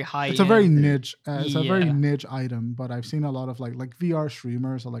a very high. It's a very niche. It's a very Yeah. niche item, but I've seen a lot of like VR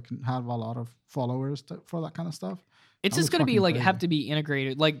streamers that like have a lot of followers for that kind of stuff. It's That just was going to be fucking like have crazy. to be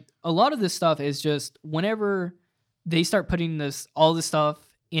integrated. Like a lot of this stuff is just whenever they start putting all this stuff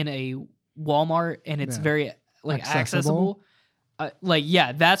in a Walmart and it's Yeah. very like Accessible.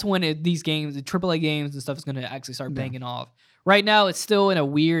 accessible. That's when these games, the AAA games and stuff, is going to actually start Yeah. banging off. Right now, it's still in a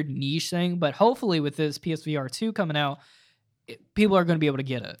weird niche thing, but hopefully with this PSVR 2 coming out, people are going to be able to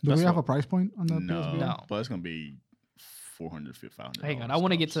get it. Do That's we have what- a price point on the No. PSVR? No. But it's going to be 400, 500. Hang on, I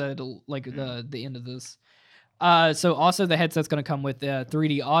want to get to like Yeah. the end of this. So also the headset's going to come with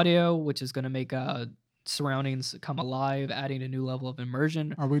 3D audio, which is going to make surroundings come alive, adding a new level of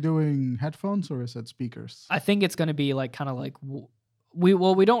immersion. Are we doing headphones or is it speakers? I think it's going to be like kind of like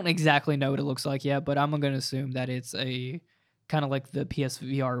we don't exactly know what it looks like yet, but I'm going to assume that it's a kind of like the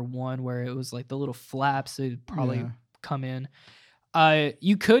PSVR 1 where it was like the little flaps that probably Yeah. come in.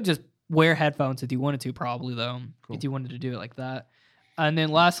 You could just wear headphones if you wanted to, probably though, Cool. if you wanted to do it like that. And then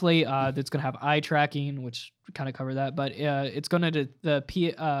lastly, it's going to have eye tracking, which kind of cover that, but it's going to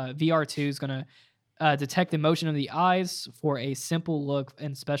VR 2 is going to detect the motion of the eyes for a simple look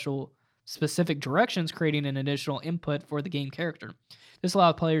and specific directions, creating an additional input for the game character. This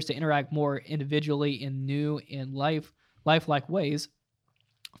allows players to interact more individually in new and lifelike ways,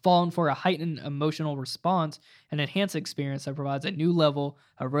 falling for a heightened emotional response and enhanced experience that provides a new level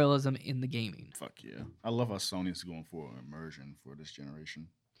of realism in the gaming. Fuck yeah. I love how Sony's going for immersion for this generation.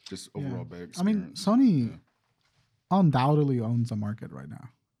 Just Yeah. overall better I mean, experience. Sony undoubtedly owns the market right now.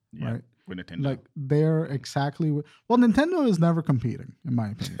 Yeah. right? With Nintendo. Like they're exactly well, Nintendo is never competing, in my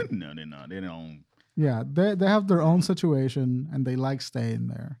opinion. no, they're not. They don't. Yeah, they have their own situation and they like staying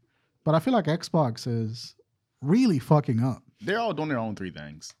there. But I feel like Xbox is really fucking up. They're all doing their own three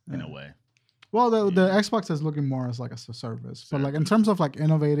things in a Yeah. way. Well, the Yeah. Xbox is looking more as like a service, but like in terms of like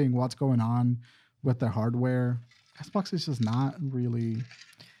innovating what's going on with their hardware, Xbox is just not really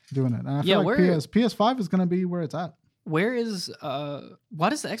doing it. And I Yeah, feel like PS5 is gonna be where it's at. Where is why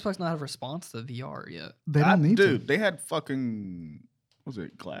does the Xbox not have a response to VR yet? They don't need Dude, they had fucking what was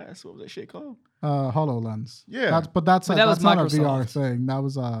it Glass? What was that shit called? to. HoloLens. Yeah. That's But that that's was not a VR Microsoft. thing. That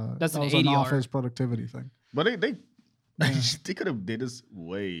was That's an an ADR. office productivity thing. But they they could have did this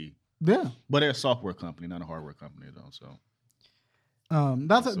way. Yeah. But they're a software company, not a hardware company though. So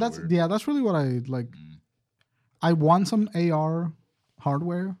That's That's so weird. yeah. That's really what I like. mm. I want some AR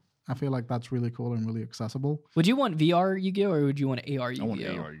hardware. I feel like that's really cool and really accessible. Would you want VR Yu-Gi-Oh or would you want AR Yu-Gi-Oh?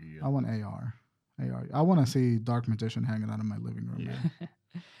 I want AR. I want AR. I want to see Dark Magician hanging out in my living room. Yeah. man.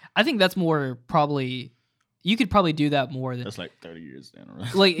 I think that's more probably. You could probably do that more than That's like 30 years down the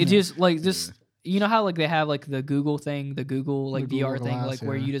road. like it Yeah. just like just you know how like they have like the Google thing, the Google like The VR Google thing, Glass, like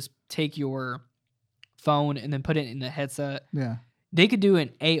where yeah. you just take your phone and then put it in the headset. Yeah. They could do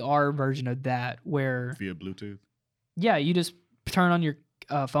an AR version of that where Via Bluetooth. yeah, you just turn on your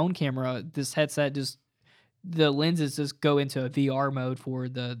phone camera. This headset just the lenses just go into a VR mode for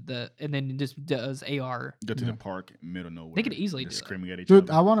the and then it just does AR. Go to Yeah. the park, middle of nowhere. could easily just do that. screaming at each Dude,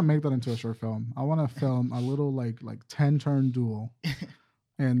 other. I want to make that into a short film. I want to film a little like 10-turn duel,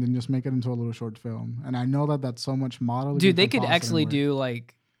 and then just make it into a little short film. And I know that that's so much modeling. Dude, and they could compositing actually work. do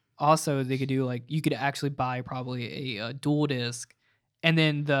like also they could do like you could actually buy probably a dual disc and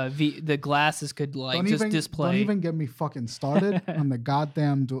then the glasses could like Don't just even, display. Don't even get me fucking started on the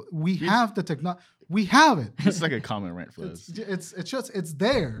goddamn duel. We have the technology. We have it. This is like a common rant for us. It's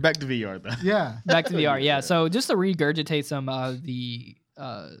there. Back to VR though. Yeah. Back to VR, yeah. Yeah. So just to regurgitate some of the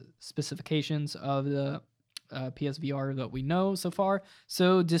specifications of the PSVR that we know so far.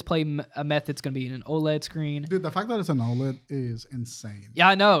 So display method's going to be an OLED screen. Dude, the fact that it's an OLED is insane. Yeah,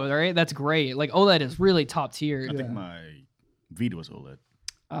 I know, right? That's great. Like OLED is really top tier. I think Yeah. my Vita was OLED.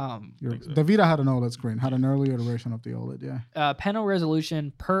 Your- think so. The Vita had an OLED screen, had an early iteration of the OLED, yeah. Panel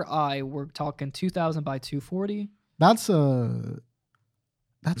resolution per eye, we're talking 2000 by 240.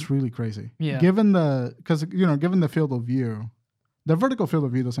 That's really crazy. Yeah. Given the field of view, the vertical field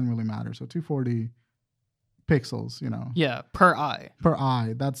of view doesn't really matter. So 240 pixels, Yeah, per eye. per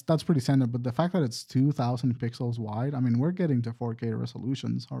eye, that's pretty standard. But the fact that it's 2,000 pixels wide, I mean, we're getting to 4K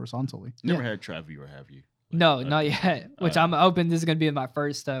resolutions horizontally. Never had TriView or have you? No, Like, not yet. Which uh, I'm hoping this is going to be my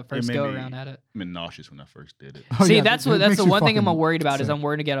first made go me- around at it. I've been nauseous when I first did it. Oh, See, yeah, that's it what that's makes the you one thing I'm fucking worried about is sick. I'm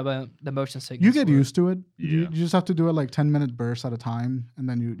worried to get about the motion sickness. You get for it. used to it. You Yeah. just have to do it like 10-minute bursts at a time, and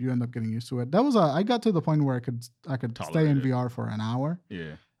then you end up getting used to it. I got to the point where I could stay in Tolerate it. VR for an hour.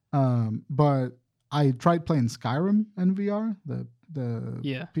 Yeah. But I tried playing Skyrim in VR, the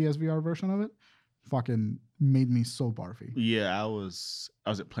Yeah. PSVR version of it. Fucking made me so barfy. Yeah, I was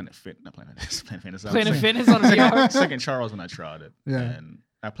at Planet Fit, not Planet Fitness, Planet Fitness. I was Planet second- Fitness on VR. Second Charles when I tried it. Yeah. And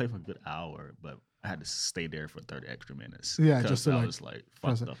I played for a good hour, but I had to stay there for 30 extra minutes. Yeah, 'cause just to, I like, was like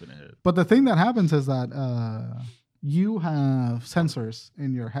press fucked it. up in the head. But the thing that happens is that you have sensors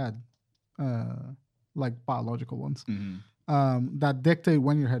in your head, like biological ones, Mhm. that dictate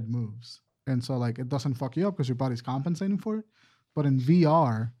when your head moves. And so like it doesn't fuck you up because your body's compensating for it. But in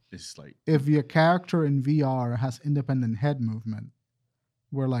VR, It's like if your character in VR has independent head movement,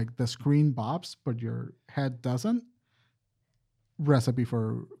 where like the screen bops but your head doesn't, recipe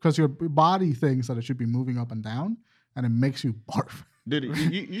for, because your body thinks that it should be moving up and down, and it makes you barf. dude,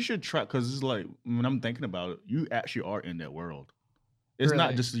 you should try because it's like when I'm thinking about it, you actually are in that world. It's not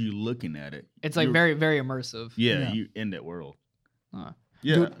Really? just you looking at it. It's like You're- very, very immersive. yeah, Yeah. you in that world. Huh.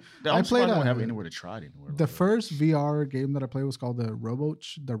 Yeah, Dude, I'm I surprised played I don't a- have anywhere to try it anywhere. The first VR game that I played was called the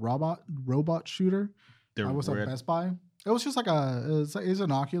robot shooter. I was at Best Buy. It was just like it's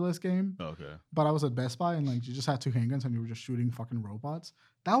an Oculus game, Okay. but I was at Best Buy and like you just had two handguns and you were just shooting fucking robots.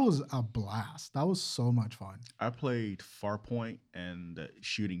 That was a blast. That was so much fun. I played Farpoint and the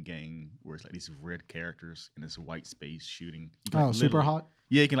shooting game where it's like these red characters in this white space shooting. You can, Oh, like, super literally- hot.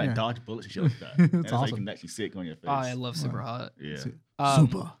 Yeah, you can like Yeah. dodge bullets and shit like that. It's and it's like you awesome. can actually see it on your face. Oh, I love Super Wow. Hot. Yeah. Um,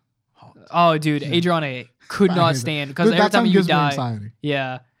 hot. Oh, dude, Adriana could I not hate it. stand because Dude, every that time sound you gives me die, anxiety.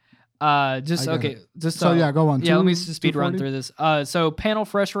 yeah. Just I get okay, it. just So yeah, go on. yeah. Let me Two- just speed run 240? through this. So panel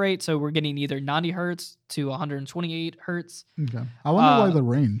refresh rate. So we're getting either 90 hertz to 128 hertz. Okay. I wonder why Uh, the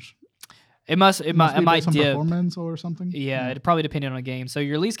range. It might be might based on dip. performance or something. Yeah, it probably depending on the game. So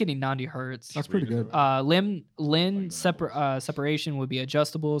you're at least getting 90 hertz. That's pretty good. Limb separation would be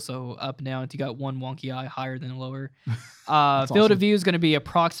adjustable, so up and down if you got one wonky eye higher than lower. That's Field awesome. of view is going to be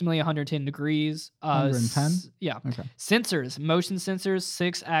approximately 110 degrees. 110? Yeah. Okay. Sensors, motion sensors,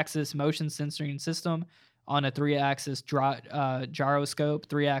 6-axis motion sensing system on a 3-axis gyroscope,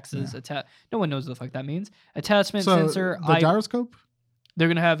 3-axis. No one knows what the fuck that means. Attachment So sensor. the gyroscope. They're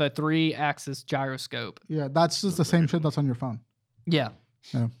gonna have a 3-axis gyroscope. Yeah, that's just the same shit that's on your phone. Yeah.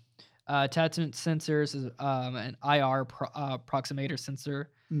 Yeah. Attachment sensors is an IR approximator sensor.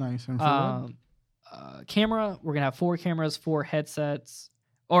 Nice. Infrared. Camera, we're gonna have 4 cameras, 4 headsets,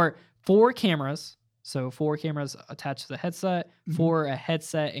 or 4 cameras. So 4 cameras attached to the headset, 4 a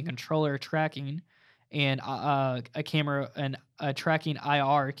headset and controller tracking, and a camera and a tracking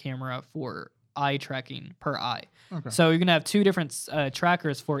IR camera for eye tracking per eye. Okay. So you're gonna have 2 different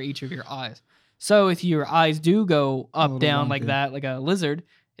trackers for each of your eyes. So if your eyes do go up, little down like wonky. that, like a lizard,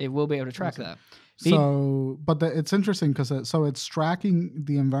 it will be able to track that. So, but it's interesting because it's tracking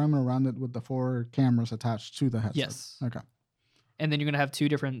the environment around it with the 4 cameras attached to the headset. Yes. Okay. And then you're gonna have 2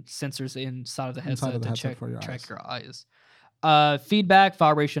 different sensors inside of the Inside headset of the to headset for your track eyes. your eyes. Feedback,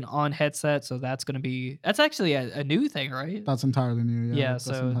 vibration on headset. So that's actually a new thing, right? That's entirely new. Yeah, that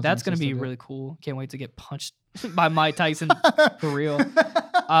so hasn't that's going to be existed yet. really cool. Can't wait to get punched by Mike Tyson for real.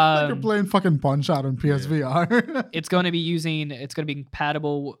 Like you're playing fucking Punch Out on PSVR. It's going to be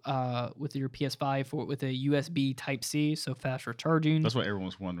compatible with your PS5 with a USB Type C, so fast recharging. That's what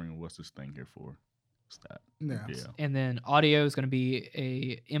everyone's wondering. What's this thing here for? What's that? Yeah. Yeah. And then audio is going to be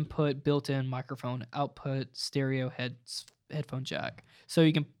a input, built-in microphone, output, stereo headphone jack. So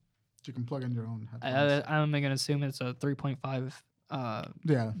you can, You can plug in your own headphones. I'm going to assume it's a 3.5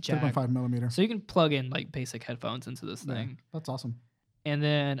 Yeah, jack. 3.5 millimeter. So you can plug in like basic headphones into this Yeah, thing. that's awesome. And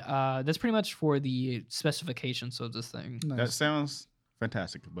then that's pretty much for the specifications of this thing. That Nice. sounds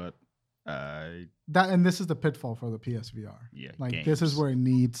fantastic, but And this is the pitfall for the PSVR. yeah, Like this is games. where it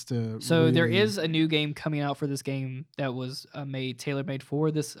needs to. So there really- is a new game coming out for this game that was tailor-made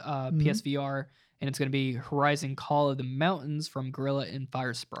for this PSVR, and it's going to be Horizon Call of the Mountains from Gorilla and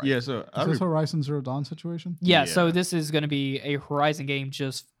Fire Sprite. Yeah, so Is this Horizon Zero Dawn situation? Yeah, so Yeah. this is going to be a Horizon game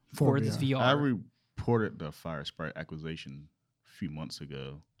just for this VR. I reported the Fire Sprite acquisition a few months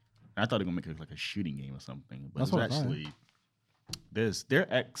ago. I thought they were gonna make it like a shooting game or something, but That's it's what I thought. actually they're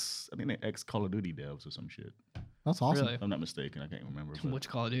I think they're ex Call of Duty devs or some shit. That's awesome. Really? If I'm not mistaken. I can't remember. But Which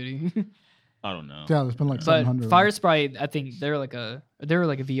Call of Duty? I don't know. Yeah, there's been like but 700. Fire Sprite, I think they're like a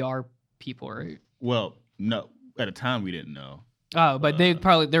VR people, right? Well, no. At the time, we didn't know. Oh, but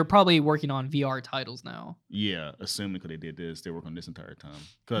they're probably working on VR titles now. Yeah, assuming because they did this, they worked on this entire time.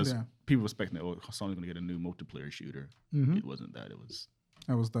 Because Yeah. people were expecting that Sony's gonna get a new multiplayer shooter. Mhm. It wasn't that. It was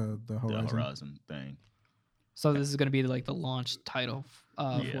That was the Horizon. the Horizon thing. So this is going to be like the launch title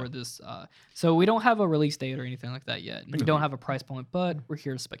Yeah. for this. So we don't have a release date or anything like that yet. We it'll don't be- have a price point, but we're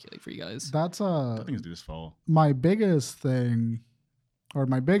here to speculate for you guys. That's I think it's this fall. my biggest thing, or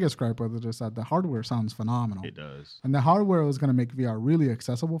my biggest gripe with it is that the hardware sounds phenomenal. It does. And the hardware is going to make VR really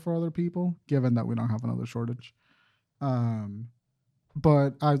accessible for other people, given that we don't have another shortage.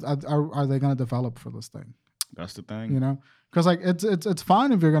 But are they going to develop for this thing? That's the thing. You know, because like it's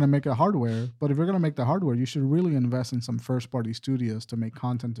fine if you're going to make a hardware, but if you're going to make the hardware, you should really invest in some first party studios to make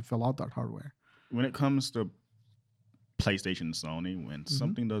content to fill out that hardware. When it comes to PlayStation and Sony, when Mm-hmm.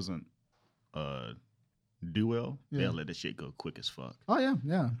 something doesn't do well, Yeah. they'll let the shit go quick as fuck. Oh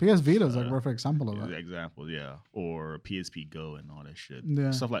yeah. PS Vita is like a perfect example of that. Example, yeah. Or PSP Go and all that shit.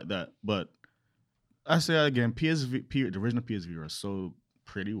 Yeah. Stuff like that. But I say that again, the original PSV are sold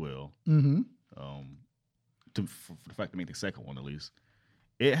pretty well. Mm-hmm. For the fact they made the second one at least.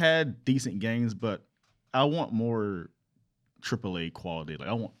 It had decent games, but I want more AAA quality. Like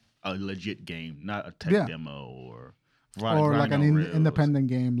I want a legit game, not a tech Yeah. demo or Or like an grinding on rails. independent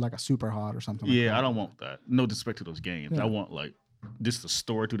game, like a Super Hot or something. like Yeah, that. I don't want that. No disrespect to those games. Yeah. I want like just the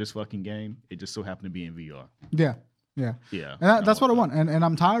story to this fucking game. It just so happened to be in VR. Yeah. Yeah, And that's what I that. want. And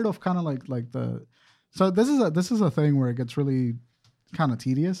I'm tired of kind of like the. So this is a thing where it gets really kind of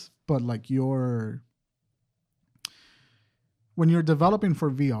tedious, but like when you're developing for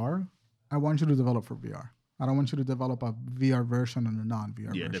VR, I want you to develop for VR. I don't want you to develop a VR version and a non-VR Yeah,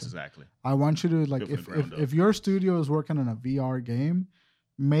 version. that's exactly. I want you to like Built from the ground up. if your studio is working on a VR game,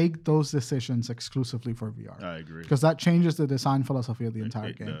 make those decisions exclusively for VR. I agree. Because that changes the design philosophy of the entire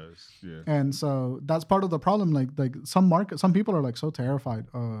it game. does. Yeah. And so that's part of the problem. Like some people are like so terrified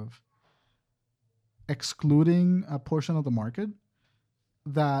of excluding a portion of the market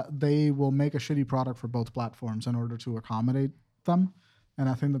that they will make a shitty product for both platforms in order to accommodate them. And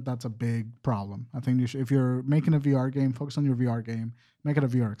I think that that's a big problem. I think if you're making a VR game, focus on your VR game, make it a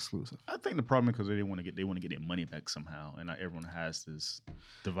VR exclusive. I think the problem is because they want to get their money back somehow, and not everyone has this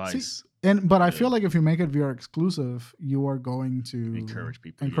device. But I Yeah. feel like if you make it VR exclusive, you are going to Encourage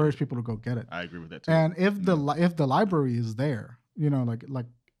people. encourage people to go get it. I agree with that too. And if the library is there, you know, like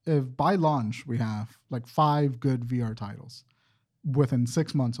if by launch we have like 5 good VR titles within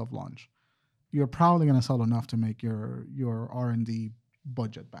 6 months of launch, you're probably going to sell enough to make your R&D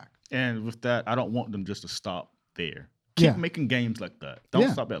budget back. And with that, I don't want them just to stop there. Keep Yeah. making games like that. Don't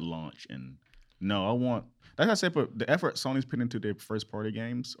Yeah. stop at launch. And no, I want, like I said, but the effort Sony's put into their first party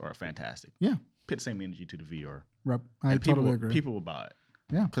games are fantastic. Yeah. Put the same energy to the VR. Rep. I And totally agree. People will buy it.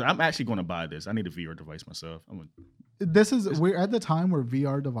 Yeah. Because I'm actually going to buy this. I need a VR device myself. We're at the time where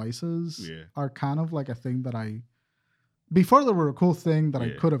VR devices Yeah. are kind of like a thing that before they were a cool thing that I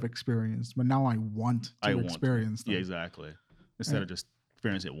Yeah. could have experienced, but now I want to I want to. experience them. Yeah, exactly. Instead of just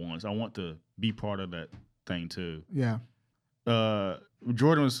experience it once, I want to be part of that thing too. Yeah.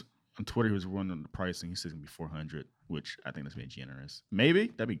 Jordan was on Twitter. He was running the pricing. He said it's gonna be 400, which I think that's being generous. Maybe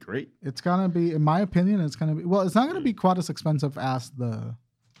that'd be great. It's gonna be, in my opinion, it's not gonna be quite as expensive as the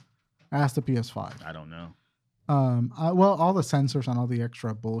PS5. I don't know. All the sensors and all the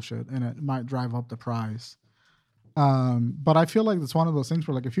extra bullshit in it might drive up the price. But I feel like it's one of those things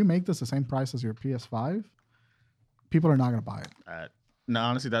where, like, if you make this the same price as your PS5, people are not gonna buy it. No,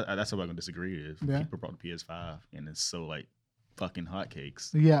 honestly, that's what I'm gonna disagree with. Yeah. People brought the PS5, and it's so like fucking hotcakes.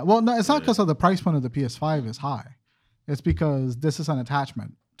 Yeah. Well, no, it's not Yeah. because of the price point of the PS5 is high. It's because this is an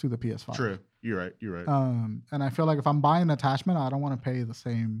attachment to the PS5. True. You're right. And I feel like if I'm buying an attachment, I don't want to pay the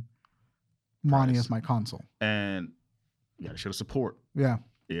same money Price. as my console. And you gotta show the support. Yeah.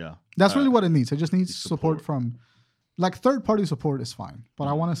 Yeah. That's really what it needs. It just needs support support. from, like, third-party support is fine, but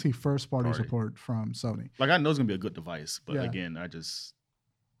I Mhm. want to see first-party Party. support from Sony. Like, I know it's gonna be a good device, but Yeah. again,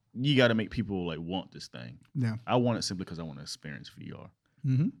 you got to make people like want this thing. Yeah. I want it simply because I want to experience VR.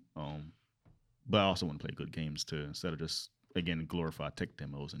 Mm-hmm. But I also want to play good games too, instead of just again glorify tech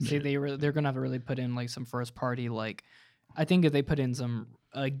demos and See, shit. they're gonna have to really put in like some first party. Like, I think if they put in some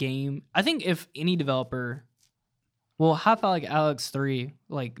game, I think if any developer, well, how about like Alex 3,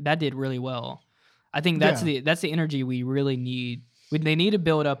 like that did really well. I think that's the energy we really need. They need to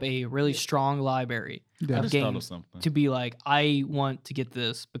build up a really strong library Yeah. I of just thought of games something. to be like, I want to get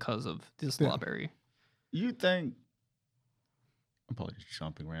this because of this Yeah. library. You think? I'm probably just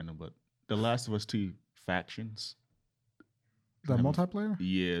jumping random, but The Last of Us 2 factions. The Have a- multiplayer?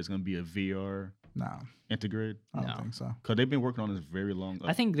 Yeah, it's gonna be a VR No, integrated I don't No. think so. because they've been working on this very long.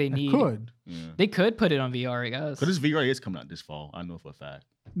 I think they It need. could. Yeah. They could put it on VR, I guess. Because this VR is coming out this fall. I know for a fact.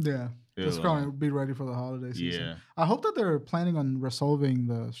 Yeah. It's It'll, going to be ready for the holiday season. Yeah. I hope that they're planning on resolving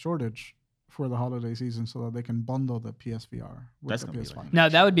the shortage for the holiday season so that they can bundle the PSVR with That's the gonna be PS5. like- No,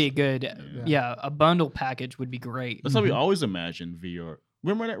 that would be a good. Yeah. Yeah, a bundle package would be great. That's how we Mhm. always imagined VR.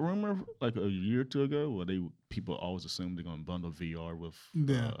 Remember that rumor like a year or two ago where people always assumed they're gonna bundle VR with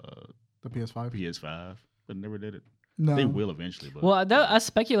Yeah. The PS5. PS5, but never did it. No. They will eventually, but Well, I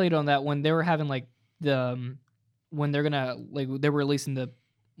speculated on that when they were having like when they're gonna like they were releasing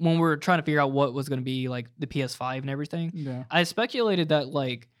when we were trying to figure out what was gonna be like the PS5 and everything. Yeah. I speculated that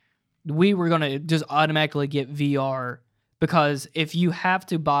like we were gonna just automatically get VR because if you have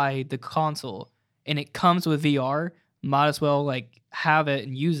to buy the console and it comes with VR, might as well like have it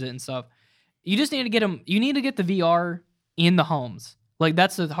and use it and stuff. You just need to get them. You need to get the VR in the homes. Like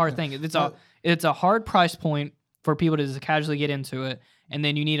that's the hard thing. It's a hard price point for people to just casually get into it, and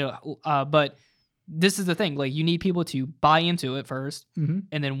then you need but this is the thing. Like you need people to buy into it first, Mm-hmm.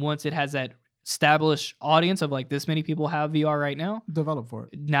 and then once it has that established audience of like this many people have VR right now, Develop for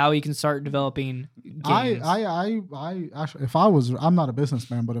it. now you can start developing games. I actually, if I was, I'm not a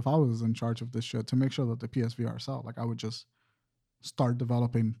businessman, but if I was in charge of this shit to make sure that the PSVR sell, like I would just start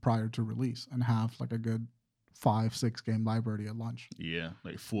developing prior to release and have like a good 5-6 game library at launch. yeah,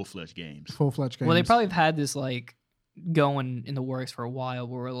 like full-fledged games. Full-fledged games. Well, they probably have had this like going in the works for a while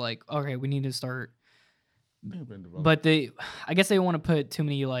where we're like, okay, we need to start. They've been developed. But I guess they want to put too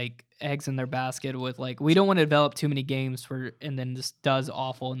many like eggs in their basket with like, we don't want to develop too many games and then this does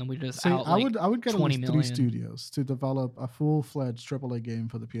awful and then we just See, out I like would get at 20 least 3 million. studios to develop a full-fledged AAA game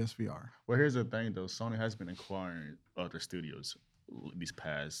for the PSVR. Well, here's the thing though. Sony has been acquiring other studios these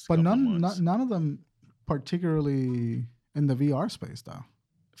past But couple none months. of them particularly in the VR space though.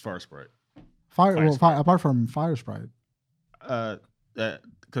 First Sprite. Apart from Fire Sprite.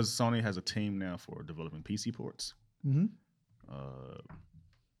 Because Sony has a team now for developing PC ports. Mm-hmm.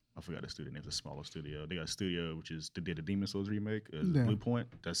 I forgot the studio name. It's a smaller studio. They got a studio which did the Demon Souls remake, Yeah. Blue Point.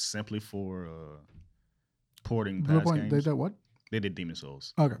 That's simply for porting Blue past Point, games. they did what? They did Demon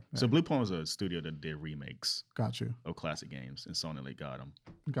Souls. Okay. So Blue Point was a studio that did remakes Got you. of classic games, and Sony like got them,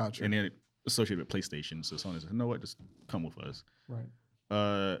 Got you. and then associated with PlayStation. So Sony said, "You know what? Just come with us."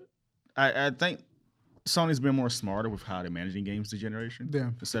 Right. I think Sony's been more smarter with how they're managing games this generation.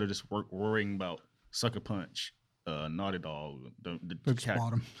 Yeah. Instead of just worrying about Sucker Punch Naughty Dog. The They just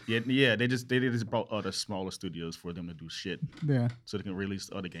bought 'em. Yeah. They just brought other smaller studios for them to do shit, Yeah, so they can release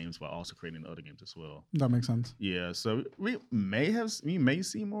other games while also creating other games as well. that makes sense. Yeah, so we may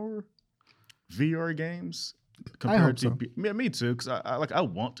see more VR games I hope so. Me too, because I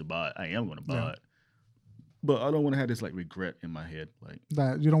want to buy it. I am going to buy it, but I don't want to have this like regret in my head. Like,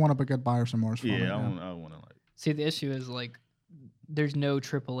 That you don't want to get buyer's remorse from it. yeah, I want to like. See, the issue is like, there's no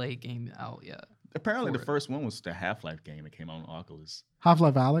AAA game out yet. Apparently, For the it. first one was the Half-Life game that came out on Oculus.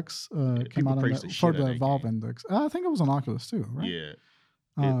 Half-Life Alex came people out on praise the, the for shit out of the that Valve game. Index. I think it was on Oculus too, right?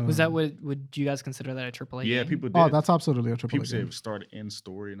 Yeah, Was that Um, what would you guys consider that a AAA yeah. game? People did. Oh, that's absolutely a triple people A said game. it started in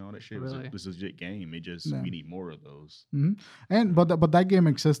story and all that shit. It was Really? a legit game. It just Yeah. we need more of those. And but that game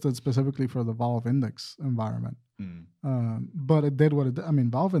existed specifically for the Valve Index environment. Mm. But it did what it did. I mean,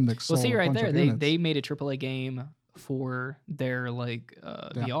 Valve Index. Well, sold see a right bunch there, of they units. made a AAA game for their like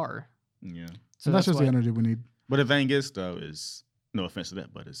VR. Yeah, So that's just why- the energy we need. but the thing is, though, is no offense to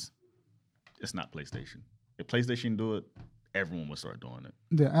that, but it's not PlayStation. If PlayStation do it, everyone will start doing it.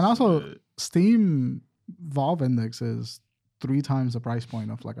 Yeah, and also Uh, Steam Valve Index is 3 times the price point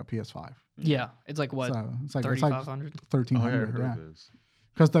of like a PS5. Yeah, it's like what So it's like 3,500. 1,300. heard Yeah, of this.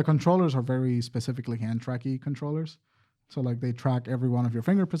 because the controllers are very specifically hand tracky controllers. So like they track every one of your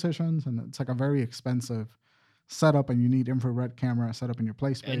finger positions, and it's like a very expensive setup, and you need infrared camera set up in your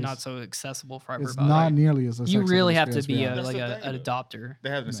play space. and not so accessible for it's everybody. not nearly as you accessible really as have to be PSVR. That's like the an thing, though. adopter. They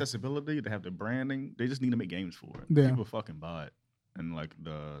have the accessibility. They have the branding. They just need to make games for it. Yeah. People fucking buy it, and like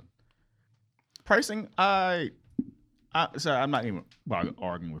the pricing, I'm not even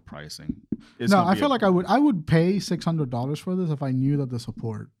arguing with pricing. It's No, gonna I be feel a- like I would pay $600 for this if I knew that the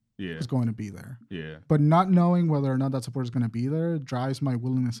support yeah, was going to be there. yeah. But not knowing whether or not that support is going to be there drives my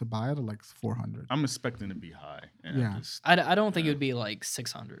willingness to buy it at like 400. I'm expecting to be high. And Yeah. I don't think it would be like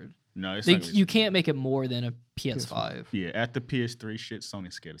 600. No, it's They, not- you can't make it more than a PS5. Yeah, at the PS3 shit,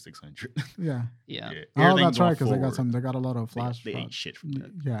 Sony's scared of 600. Yeah. Yeah. Oh, Everything that's right, going because they got forward, they got a lot of they- flash. They ain't shit from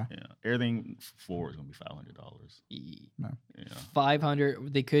that. Yeah. Yeah, everything forward is gonna be $500. No. Yeah,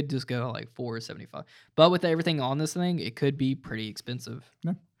 500. They could just go like 475. But with everything on this thing, it could be pretty expensive.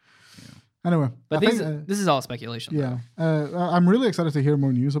 Anyway, But I this, think, this is all speculation. yeah, I'm really excited to hear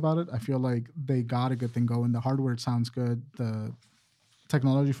more news about it. I feel like they got a good thing going. The hardware sounds good. The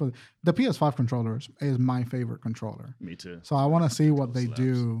technology for the PS5 controller is my favorite controller. me too. So I want to see what they Slaps.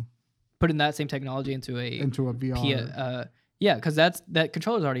 do Putting that same technology into a into a VR. yeah, because that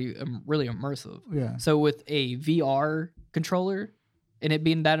controller is already really immersive. Yeah. So with a VR controller and it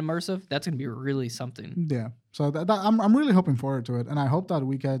being that immersive, that's gonna be really something. Yeah. So I'm really hoping forward to it, and I hope that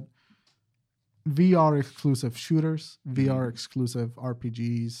we get VR exclusive shooters, VR exclusive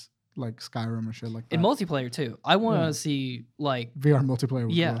RPGs like Skyrim or shit like that. And multiplayer too. I want to Yeah. see like VR multiplayer.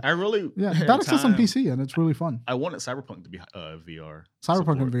 would Yeah. work. I really Yeah. had That exists on time- PC, and it's really fun. I wanted Cyberpunk to be VR.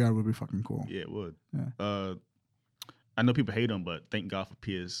 Cyberpunk in support. VR would be fucking cool. Yeah, it would. Yeah. I know people hate them, but thank God for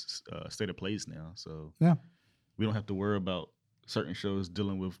PS State of Plays now. So Yeah. we don't have to worry about certain shows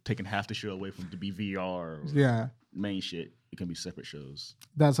dealing with taking half the show away from to be VR or Yeah. main shit. It can be separate shows.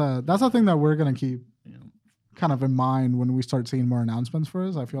 That's a thing that we're gonna keep You know, kind of in mind when we start seeing more announcements for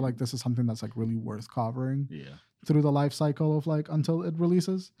us. I feel like this is something that's like really worth covering yeah. through the life cycle of like until it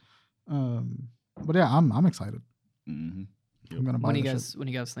releases. But yeah, I'm excited. Mm-hmm. I'm gonna buy when you this guys when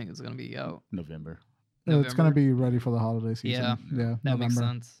you guys think it's gonna be out. November. shit. It's gonna November? be ready for the holiday season. Yeah. Yeah. That makes November.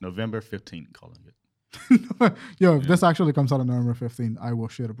 sense. November 15th, calling it. Yo, if this actually comes out on November 15th, I will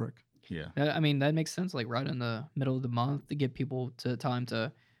shit a brick. Yeah. I mean that makes sense. Like right in the middle of the month to give people time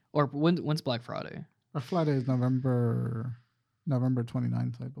to, or when's Black Friday? Our flight is November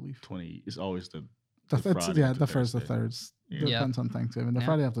 29th, I believe. 20. It's always the The Friday yeah, to the first, the Thursday. third. Yeah. Depends on Thanksgiving. The Yeah.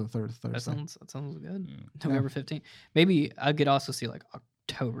 Friday after the third is That Thursday. sounds good. Yeah. November 15th. Maybe I could also see like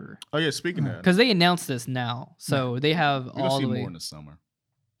October Oh yeah. Speaking of that, because they announced this now, so they have we're gonna all see the way. more in the summer.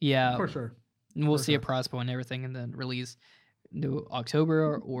 Yeah, For sure. and we'll for see a sure. price point and everything, and then release no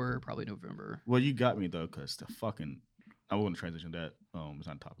October or probably November. Well, you got me though, cause the fucking I want to transition that. It's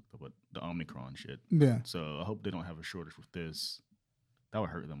not a topic though, but the Omicron shit. Yeah. So I hope they don't have a shortage with this. That would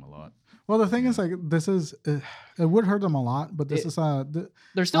hurt them a lot. Well, the thing is, like, this is it would hurt them a lot, but this It- is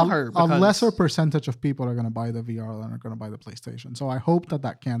They're still hurt. a Because, lesser percentage of people are going to buy the VR than are going to buy the PlayStation. So I hope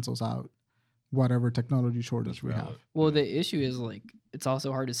that cancels out whatever technology shortage we have. Valid. Well, the issue is like it's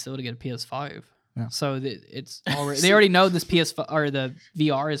also hard to still to get a PS5. Yeah. So it's already they already know this PS5 or the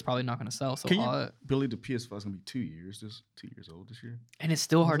VR is probably not going to sell. So Can you believe the PS5 is gonna be 2 years? 2 years old this year, and it's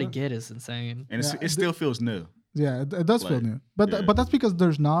still hard to that? get. It's insane. and Yeah, it still feels new. Yeah, it does feel Like, new, but yeah. but that's because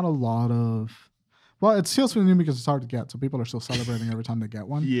there's not a lot of. Well, it still feels new because it's hard to get, so people are still celebrating every time they get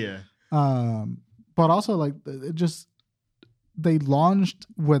one. Yeah. but also like it just they launched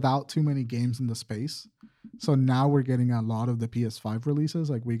without too many games in the space. So now we're getting a lot of the PS5 releases.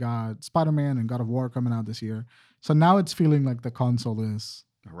 Like we got Spider-Man and God of War coming out this year. So now it's feeling like the console is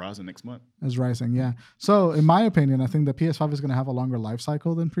Horizon next month. rising. Yeah. So in my opinion, I think the PS5 is going to have a longer life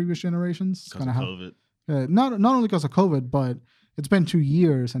cycle than previous generations. It's Because going of to have COVID. not only because of COVID, but it's been 2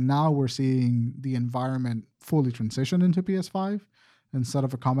 years, and now we're seeing the environment fully transition into PS5 instead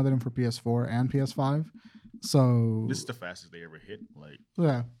of accommodating for PS4 and PS5. So This is the fastest they ever hit, like,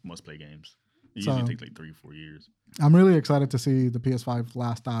 yeah, must play games. It So- usually takes like 3-4 years. I'm really excited to see the PS5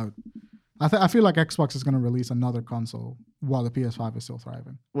 last out. I feel like Xbox is going to release another console while the PS5 is still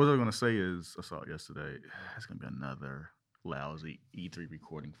thriving. What I was going to say is, I saw it yesterday, it's going to be another lousy E3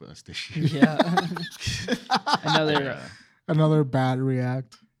 recording for us this year. Yeah. Another. Yeah. Another bad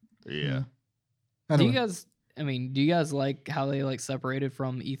React. Yeah. Do you Anyway, guys? I mean, do you guys like how they like separated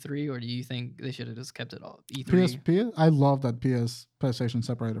from E3, or do you think they should have just kept it all E E3? I love that PlayStation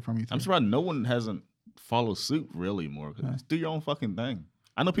separated from E3. I'm surprised no one hasn't followed suit really more. 'Cause Yeah. just do your own fucking thing.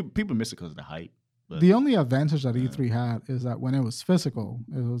 I know people miss it because of the hype. But The only advantage that Yeah. E3 had is that when it was physical,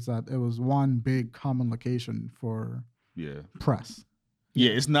 it was one big common location for yeah. press.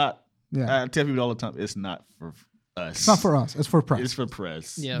 Yeah, it's not. Yeah, I tell people all the time, it's not for us. it's not for us. It's for press. It's for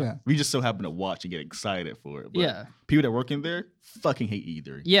press. Yeah. Yeah. We just so happen to watch and get excited for it. But Yeah. people that work in there fucking hate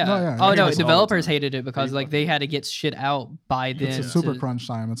E3. Yeah. No, yeah, Oh I no, guess all the developers time. hated it because They like they had to get shit out by then. It's a super to- crunch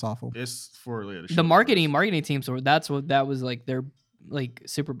time. It's awful. It's for The marketing teams were that was like their like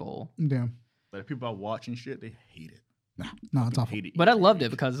Super Bowl. Yeah, But if people are watching shit, they hate it. no, it's People awful. hate it. But I loved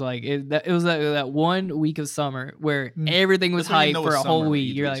it because like it was that 1 week of summer where Mm. everything was That's when you hyped know for it's a whole summer,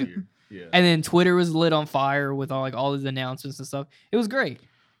 week. E3 You're like, here. Yeah. and then Twitter was lit on fire with all these announcements and stuff. It was great.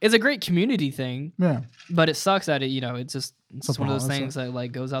 It's a great community thing, Yeah, but it sucks that it's just It's one of those a- things that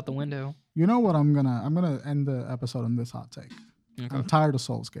like goes out the window. you know what? I'm gonna end the episode on this hot take. I'm tired of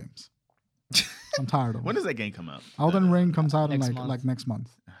Souls games. I'm tired of When them. does that game come out? Elden Ring comes out in next like month. like next month.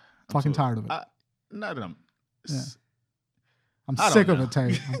 I'm Fucking so- tired of it. Not that I'm. Yeah. I'm I don't sick of know. it,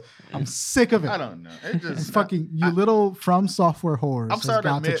 Tay. I'm sick of it. I don't know. It It's just fucking you little From Software whores. I'm has sorry to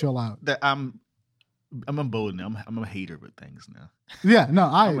got to admit chill out. that I'm bold now. I'm a hater with things now. Yeah, no,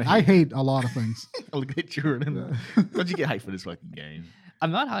 I'm a I hate a lot of things. Look at you. Don't you get hyped for this fucking game?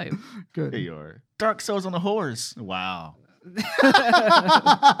 I'm not hyped. Good. There you are. Dark Souls on a horse. Wow.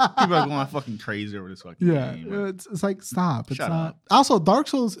 People are going fucking crazy over this fucking Yeah, game. it's like stop. It's Shut not. up. Also, Dark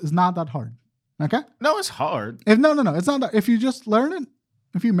Souls is not that hard. Okay. No, it's hard. If no, it's not that. If you just learn it,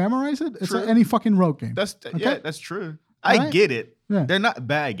 if you memorize it, it's True. like any fucking rogue game. That's Okay. yeah, that's true. I Alright. get it. Yeah. They're not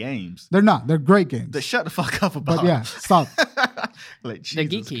bad games. They're not. They're great games. Shut the fuck up about But yeah, it. stop. Like The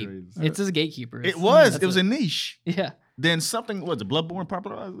Jesus gatekeep. Christ. It's just gatekeepers. It was. That's It was a niche. yeah. Then something was it Bloodborne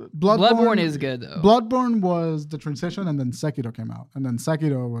popularized it? Bloodborne is good though. Bloodborne was the transition, and then Sekiro came out, and then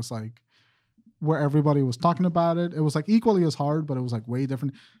Sekiro was like where everybody was talking about it. It was like equally as hard, but it was like way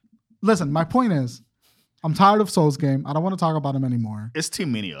different. Listen, my point is, I'm tired of Souls game. I don't want to talk about them anymore. It's too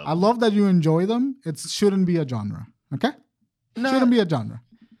many of I them. love that you enjoy them. It shouldn't be a genre. Okay? Shouldn't be a genre.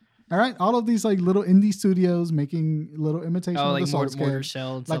 All right? All of these like little indie studios making little imitations Oh, of like the Souls Mortar game.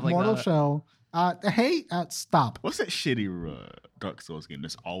 Shell and Like stuff like Mortal that. Shell. Stop. What's that shitty Dark Souls game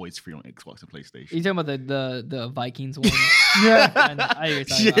that's always free on Xbox and PlayStation? You talking about the Vikings one? Yeah. I know what you're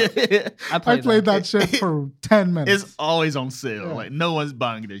talking about. Shit. I I played, played that shit for 10 minutes. It's always on sale. Yeah. Like no one's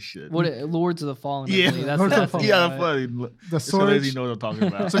buying this shit. What Lords of the Fallen? I Yeah, believe. That's Lords of the that's Fallen. yeah, right. funny. The It's hilarious you storage. know what I'm talking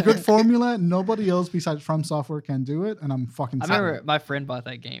about. It's a good formula. Nobody else besides From Software can do it, and I'm fucking I tired. remember my friend bought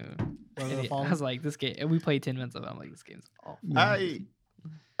that game. Lords of And the Fallen? I was like, this game. And we played 10 minutes of it. I'm like, this game's awful.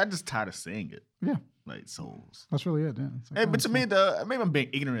 I just tired of seeing it. Yeah. Like Souls. That's really it. Yeah. It's like, Hey, oh, but it's to me, maybe I'm being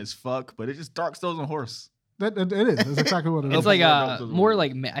ignorant as fuck, but it's just Dark Souls on horse. It is. It's exactly what it is. It's like Open world. more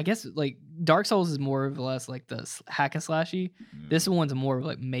like I guess like Dark Souls is more or less like the hack and slashy. This one's more of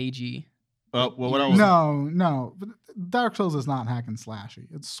like magey. Well, what I was no. But Dark Souls is not hack and slashy.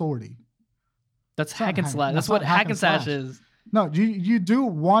 It's swordy. That's It's not hack and hack- slash. that's That's what not hack hack and and slash slash. is. No, you do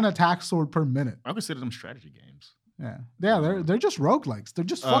one attack sword per minute. I consider them strategy games. Yeah. They're just roguelikes. They're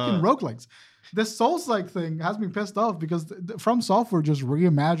just fucking Uh, roguelikes. This Souls-like thing has me pissed off because From Software just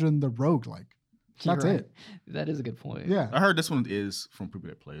reimagined the roguelike. You're That's right. it. That is a good point. Yeah. I heard this one is from people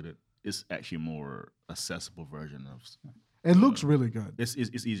that played it. It's actually a more accessible version of. It looks really good. It's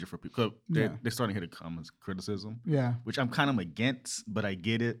easier for people. 'Cause They're, Yeah. they're starting to hit a common criticism, Yeah. which I'm kind of against, but I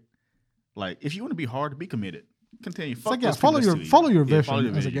get it. Like if you want to be hard, be committed. Continue. It's like, yeah, follow your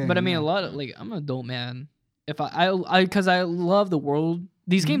vision as a game. But I mean, yeah. a lot of like I'm an adult man. If I because I love the world.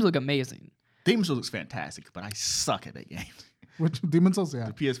 These Mm-hmm. games look amazing. Demon Souls looks fantastic, but I suck at that game. Which Demon Souls? Yeah.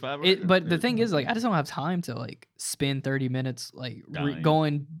 The PS5 version? But the Yeah. thing is, like, I just don't have time to like spend 30 minutes like Dying.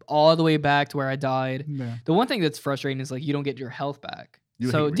 going all the way back to where I died. Yeah. The one thing that's frustrating is like you don't get your health back. You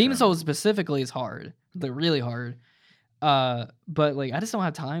So hate Demon returning. Souls specifically is hard, like really hard. But like I just don't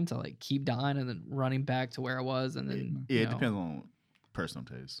have time to like keep dying and then running back to where I was, and then Yeah, you it know. depends on personal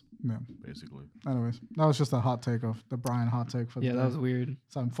taste, Yeah. basically. Anyways, that was just a hot take of the Brian hot take for the Yeah, day. that was weird.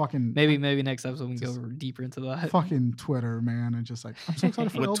 So I'm fucking Maybe next episode we can Just go deeper into that. fucking Twitter, man, and just like I'm so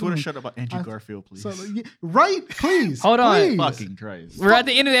excited for Would Elden Twitter Ring. shut up about Andrew I- Garfield, please? So, yeah, right, please. Hold on. please. Fucking Christ. We're at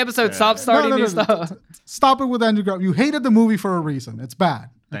the end of the episode. Stop Yeah. starting No, new no, no, stuff. Stop it with Andrew Garfield. You hated the movie for a reason. It's bad.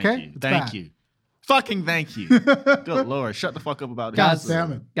 Thank Okay? you. It's Thank bad. you. Fucking thank you. Good Lord. Shut the fuck up about God this.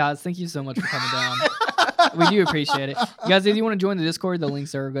 damn it. Guys, thank you so much for coming down. We do appreciate it. Guys, if you want to join the Discord, the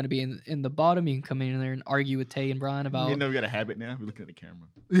links are going to be in the bottom. You can come in there and argue with Tay and Brian about. You know, we got a habit now. We're looking at the camera.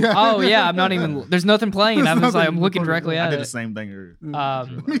 Yeah. Oh yeah, I'm not even. There's nothing playing. There's I'm just like nothing I'm looking recording. directly I at did the it. same thing earlier.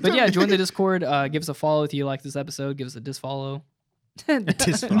 But yeah, join the Discord. Give us a follow if you like this episode. Give us a disfollow.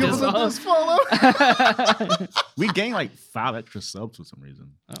 Disfollow. Give us a Disfollow. disfollow. We gained like 5 extra subs for some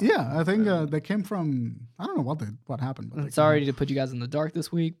reason. Yeah, I think they came from I don't know what happened. But they Sorry came- to put you guys in the dark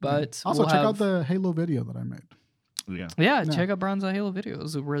this week, but Also, we'll check have- out the Halo video that I made. Yeah. yeah, check out Brian's Halo video. It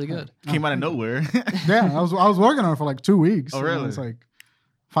was really good. Came out of nowhere. Yeah, I was working on it for like 2 weeks. Oh, and really? It's like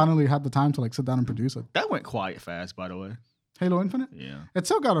finally had the time to like sit down and produce it. That went quiet fast, by the way. Halo Infinite. Yeah. It's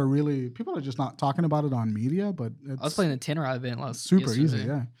still got a really people are just not talking about it on media, but it's I was playing the Tenor event super easy. yesterday.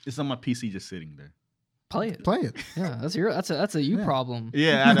 Yeah, It's on my PC just sitting there. Play it. play it. Yeah, that's a you Yeah. problem.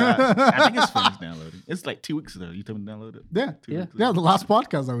 Yeah, I think it's finished downloading. It's like 2 weeks ago. You told me to download it? Yeah, 2 Yeah. weeks yeah. ago. The last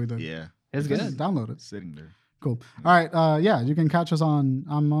podcast that we did. Yeah. It's Just good. Download it. It's sitting there. Cool. All right. Yeah, you can catch us on.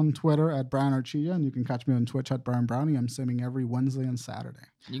 I'm on Twitter at Brian Archilla, and you can catch me on Twitch at Brian Brownie. I'm streaming every Wednesday and Saturday.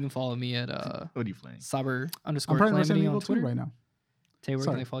 You can follow me at What are you playing? cyber I'm underscore playing Resident calamity Evil on 2 Twitter. right now. Tay, where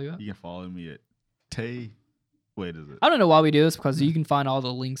Sorry. can they follow you at? You can follow me at Tay. Wait, is it? I don't know why we do this because you can find all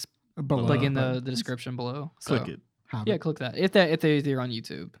the links Below, like in but the description below. So, Click it. have Yeah, it. click that. If they're on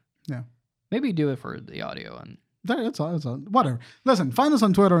YouTube. Yeah. Maybe do it for the audio and There, it's all. Whatever. Listen, find us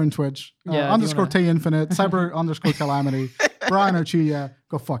on Twitter and Twitch. Yeah, if you underscore wanna- Tay Infinite, cyber underscore calamity, Brian Archilla.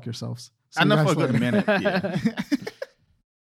 Go fuck yourselves. See I you know guys for a good later. minute. Yeah.